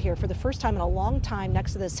break put here for the first time in a long time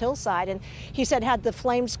next to this hillside. And he said had the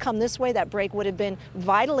flames come this way, that break would have been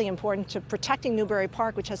vitally important to protecting Newbury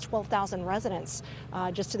Park, which has 12,000 residents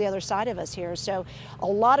just to the other side of us here. So a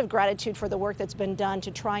lot of gratitude for the work that's been done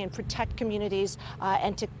to try and protect communities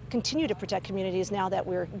and to continue to protect communities now that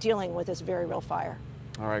we're dealing with this very real fire.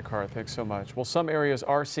 All right, Cara, thanks so much. Well, some areas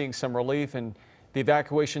are seeing some relief, and the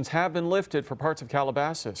evacuations have been lifted for parts of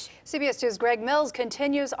Calabasas. CBS 2's Greg Mills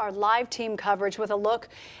continues our live team coverage with a look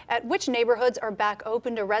at which neighborhoods are back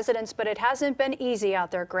open to residents, but it hasn't been easy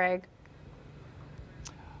out there, Greg.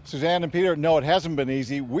 Suzanne and Peter, no, it hasn't been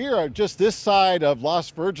easy. We are just this side of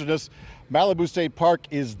Las Virgenes. Malibu State Park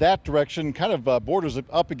is that direction, kind of borders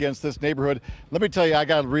up against this neighborhood. Let me tell you, I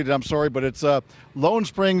got to read it, I'm sorry, but it's Lone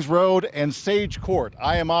Springs Road and Sage Court.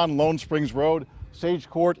 I am on Lone Springs Road. Sage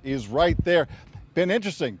Court is right there. Been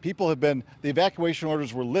interesting. The evacuation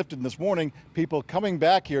orders were lifted this morning. People coming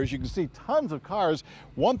back here, as you can see, tons of cars.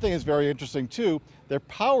 One thing is very interesting too, their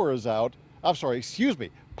power is out.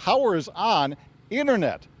 Power is on,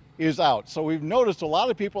 internet is out. So we've noticed a lot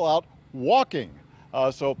of people out walking.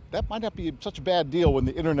 So that might not be such a bad deal when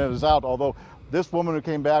the internet is out, although this woman who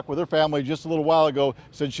came back with her family just a little while ago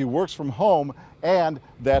said she works from home and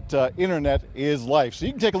that internet is life. So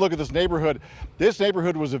you can take a look at this neighborhood. This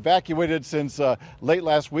neighborhood was evacuated since late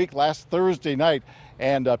last week, last Thursday night,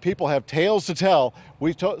 and people have tales to tell.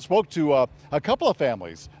 We spoke to a couple of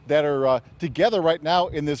families that are together right now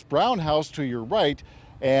in this brown house to your right,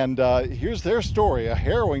 and here's their story, a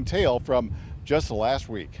harrowing tale from just the last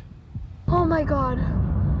week. Oh my God.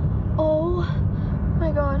 Oh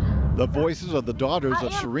my God. The voices of the daughters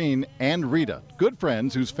of Shireen and Rita, good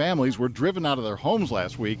friends whose families were driven out of their homes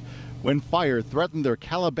last week when fire threatened their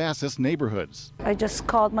Calabasas neighborhoods. I just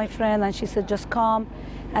called my friend and she said, just come.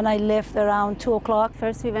 And I left around 2 o'clock.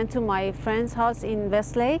 First, we went to my friend's house in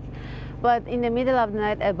Westlake, but in the middle of the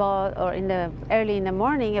night early in the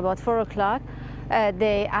morning, about 4 o'clock,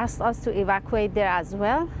 they asked us to evacuate there as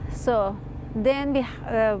well. So then we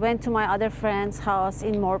went to my other friend's house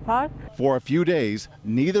in Moore Park. For a few days,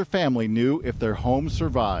 neither family knew if their home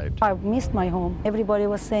survived. I missed my home. Everybody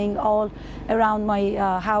was saying all around my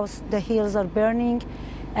house the hills are burning,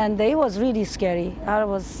 and it was really scary. I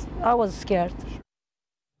was scared.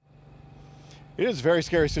 It is a very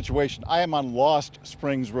scary situation. I am on Lost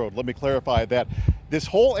Springs Road. Let me clarify that. This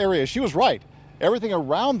whole area, she was right. Everything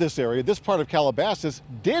around this area, this part of Calabasas,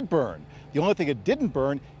 did burn. The only thing it didn't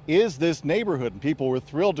burn is this neighborhood, and people were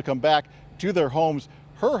thrilled to come back to their homes.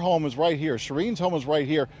 Her home is right here. Shireen's home is right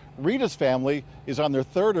here. Rita's family is on their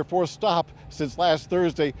 3rd or 4th stop since last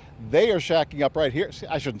Thursday. They are shacking up right here.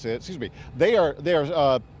 I shouldn't say it, excuse me. They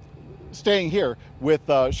are staying here with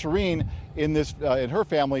Shireen in her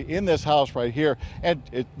family in this house right here. And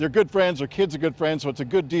they're good friends, their kids are good friends, so it's a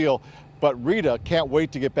good deal. But Rita can't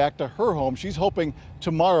wait to get back to her home. She's hoping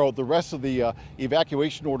tomorrow the rest of the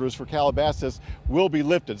evacuation orders for Calabasas will be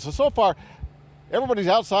lifted. So far, everybody's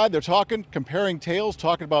outside. They're talking, comparing tales,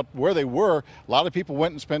 talking about where they were. A lot of people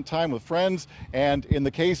went and spent time with friends. And in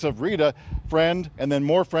the case of Rita, friend, and then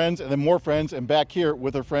more friends, and then more friends, and back here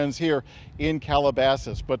with her friends here in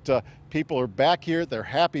Calabasas. But people are back here. They're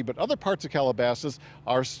happy. But other parts of Calabasas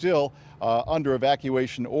are still under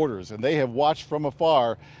evacuation orders, and they have watched from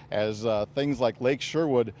afar as things like Lake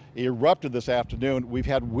Sherwood erupted this afternoon. We've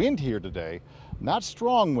had wind here today, not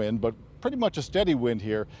strong wind, but pretty much a steady wind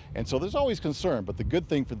here, and so there's always concern. But the good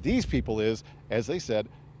thing for these people is, as they said,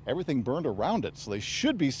 everything burned around it. So they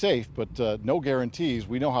should be safe, but no guarantees.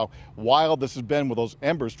 We know how wild this has been with those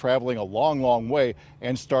embers traveling a long, long way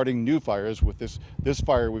and starting new fires with this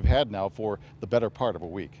fire we've had now for the better part of a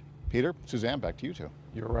week. Peter, Suzanne, back to you two.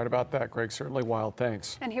 You're right about that, Greg. Certainly wild.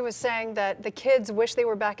 Thanks. And he was saying that the kids wish they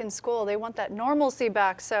were back in school. They want that normalcy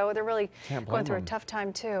back, so they're really going through a tough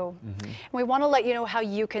time too. And we want to let you know how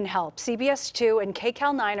you can help. CBS 2 and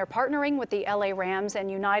KCAL 9 are partnering with the LA Rams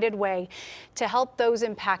and United Way to help those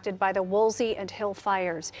impacted by the Woolsey and Hill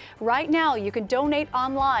fires. Right now, you can donate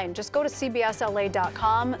online. Just go to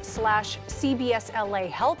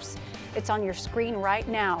cbsla.com/CBSLA-helps. It's on your screen right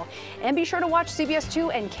now. And be sure to watch CBS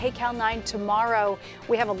 2 and KCAL 9 tomorrow.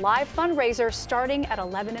 We have a live fundraiser starting at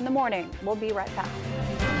 11 in the morning. We'll be right back.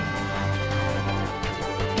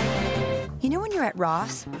 You know when you're at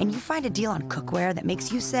Ross and you find a deal on cookware that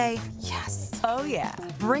makes you say, yes. Oh yeah,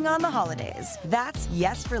 bring on the holidays. That's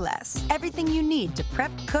Yes for Less. Everything you need to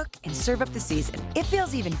prep, cook, and serve up the season. It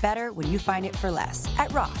feels even better when you find it for less.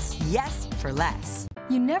 At Ross, yes for less.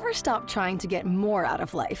 You never stop trying to get more out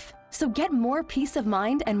of life. So get more peace of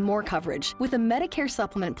mind and more coverage with a Medicare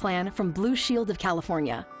supplement plan from Blue Shield of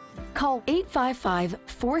California. Call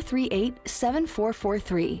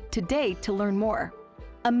 855-438-7443 today to learn more.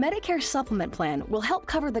 A Medicare supplement plan will help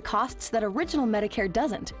cover the costs that original Medicare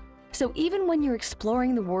doesn't. So even when you're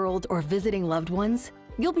exploring the world or visiting loved ones,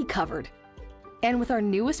 you'll be covered. And with our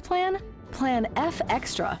newest plan, Plan F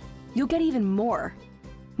Extra, you'll get even more.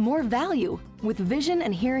 More value with vision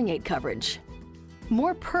and hearing aid coverage.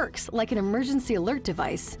 More perks like an emergency alert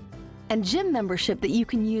device, and gym membership that you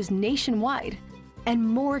can use nationwide, and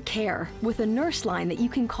more care with a nurse line that you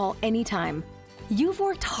can call anytime. You've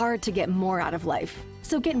worked hard to get more out of life,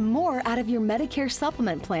 so get more out of your Medicare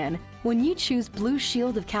supplement plan when you choose Blue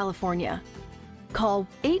Shield of California. Call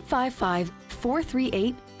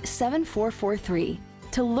 855-438-7443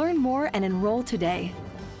 to learn more and enroll today.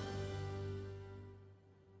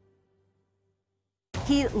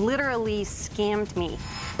 He literally scammed me.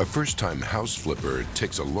 A first-time house flipper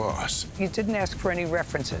takes a loss. You didn't ask for any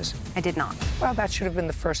references. I did not. Well, that should have been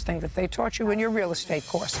the first thing that they taught you in your real estate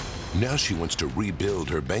course. Now she wants to rebuild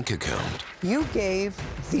her bank account. You gave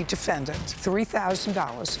the defendant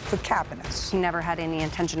 $3,000 for cabinets. He never had any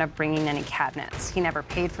intention of bringing any cabinets. He never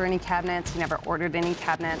paid for any cabinets. He never ordered any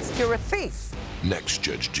cabinets. You're a thief. Next,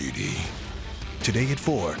 Judge Judy. Today at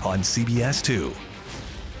 4 on CBS 2.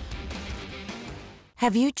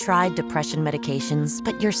 Have you tried depression medications,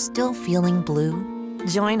 but you're still feeling blue?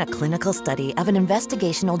 Join a clinical study of an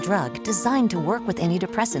investigational drug designed to work with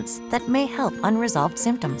antidepressants that may help unresolved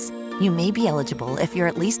symptoms. You may be eligible if you're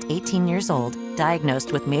at least 18 years old,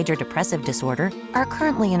 diagnosed with major depressive disorder, are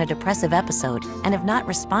currently in a depressive episode, and have not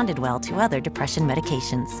responded well to other depression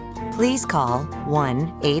medications. Please call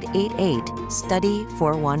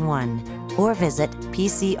 1-888-STUDY-411 or visit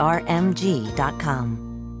pcrmg.com.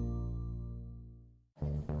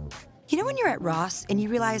 You know when you're at Ross and you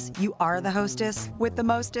realize you are the hostess with the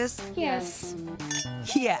mostest? Yes.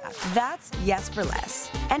 Yeah, that's Yes for Less.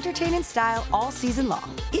 Entertain in style all season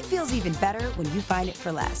long. It feels even better when you find it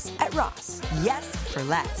for less. At Ross, yes for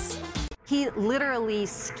less. He literally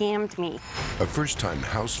scammed me. A first-time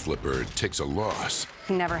house flipper takes a loss.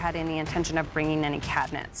 He never had any intention of bringing any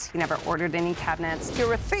cabinets. He never ordered any cabinets.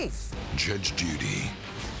 You're a thief. Judge Judy.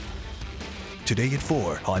 Today at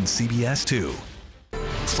 4 on CBS 2.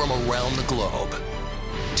 From around the globe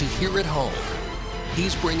to here at home,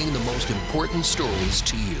 he's bringing the most important stories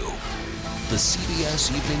to you. The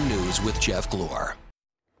CBS Evening News with Jeff Glor.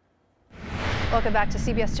 Welcome back to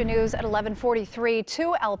CBS 2 News at 11:43.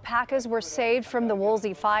 2 alpacas were saved from the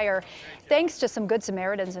Woolsey fire thanks to some Good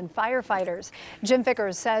Samaritans and firefighters. Jim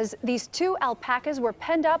Vickers says these 2 alpacas were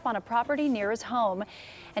penned up on a property near his home,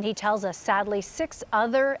 and he tells us sadly 6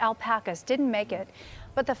 other alpacas didn't make it.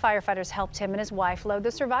 But the firefighters helped him and his wife load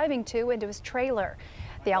the surviving 2 into his trailer.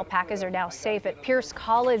 The alpacas are now safe at Pierce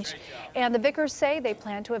College, and the Vickers say they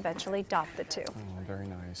plan to eventually adopt the 2. Oh, very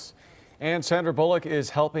nice. And Sandra Bullock is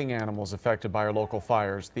helping animals affected by our local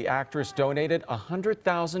fires. The actress donated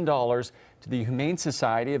 $100,000 to the Humane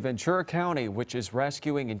Society of Ventura County, which is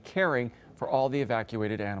rescuing and caring for all the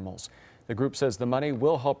evacuated animals. The group says the money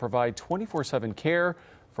will help provide 24/7 care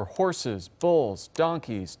for horses, bulls,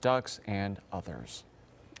 donkeys, ducks, and others.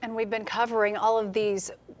 And we've been covering all of these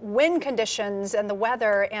wind conditions and the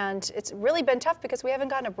weather, and it's really been tough because we haven't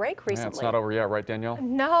gotten a break recently. Yeah, it's not over yet, right, Danielle?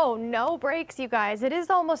 No breaks, you guys. It is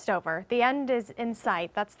almost over. The end is in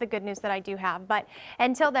sight. That's the good news that I do have. But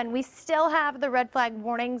until then, we still have the red flag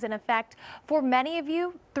warnings in effect for many of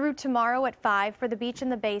you through tomorrow at 5 for the beach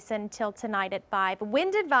and the basin till tonight at 5.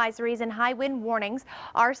 Wind advisories and high wind warnings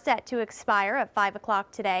are set to expire at 5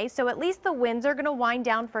 o'clock today. So at least the winds are going to wind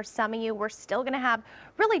down for some of you. We're still going to have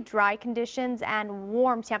really dry conditions and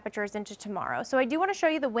warm temperatures into tomorrow. So I do want to show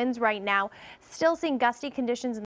you the winds right now. Still seeing gusty conditions in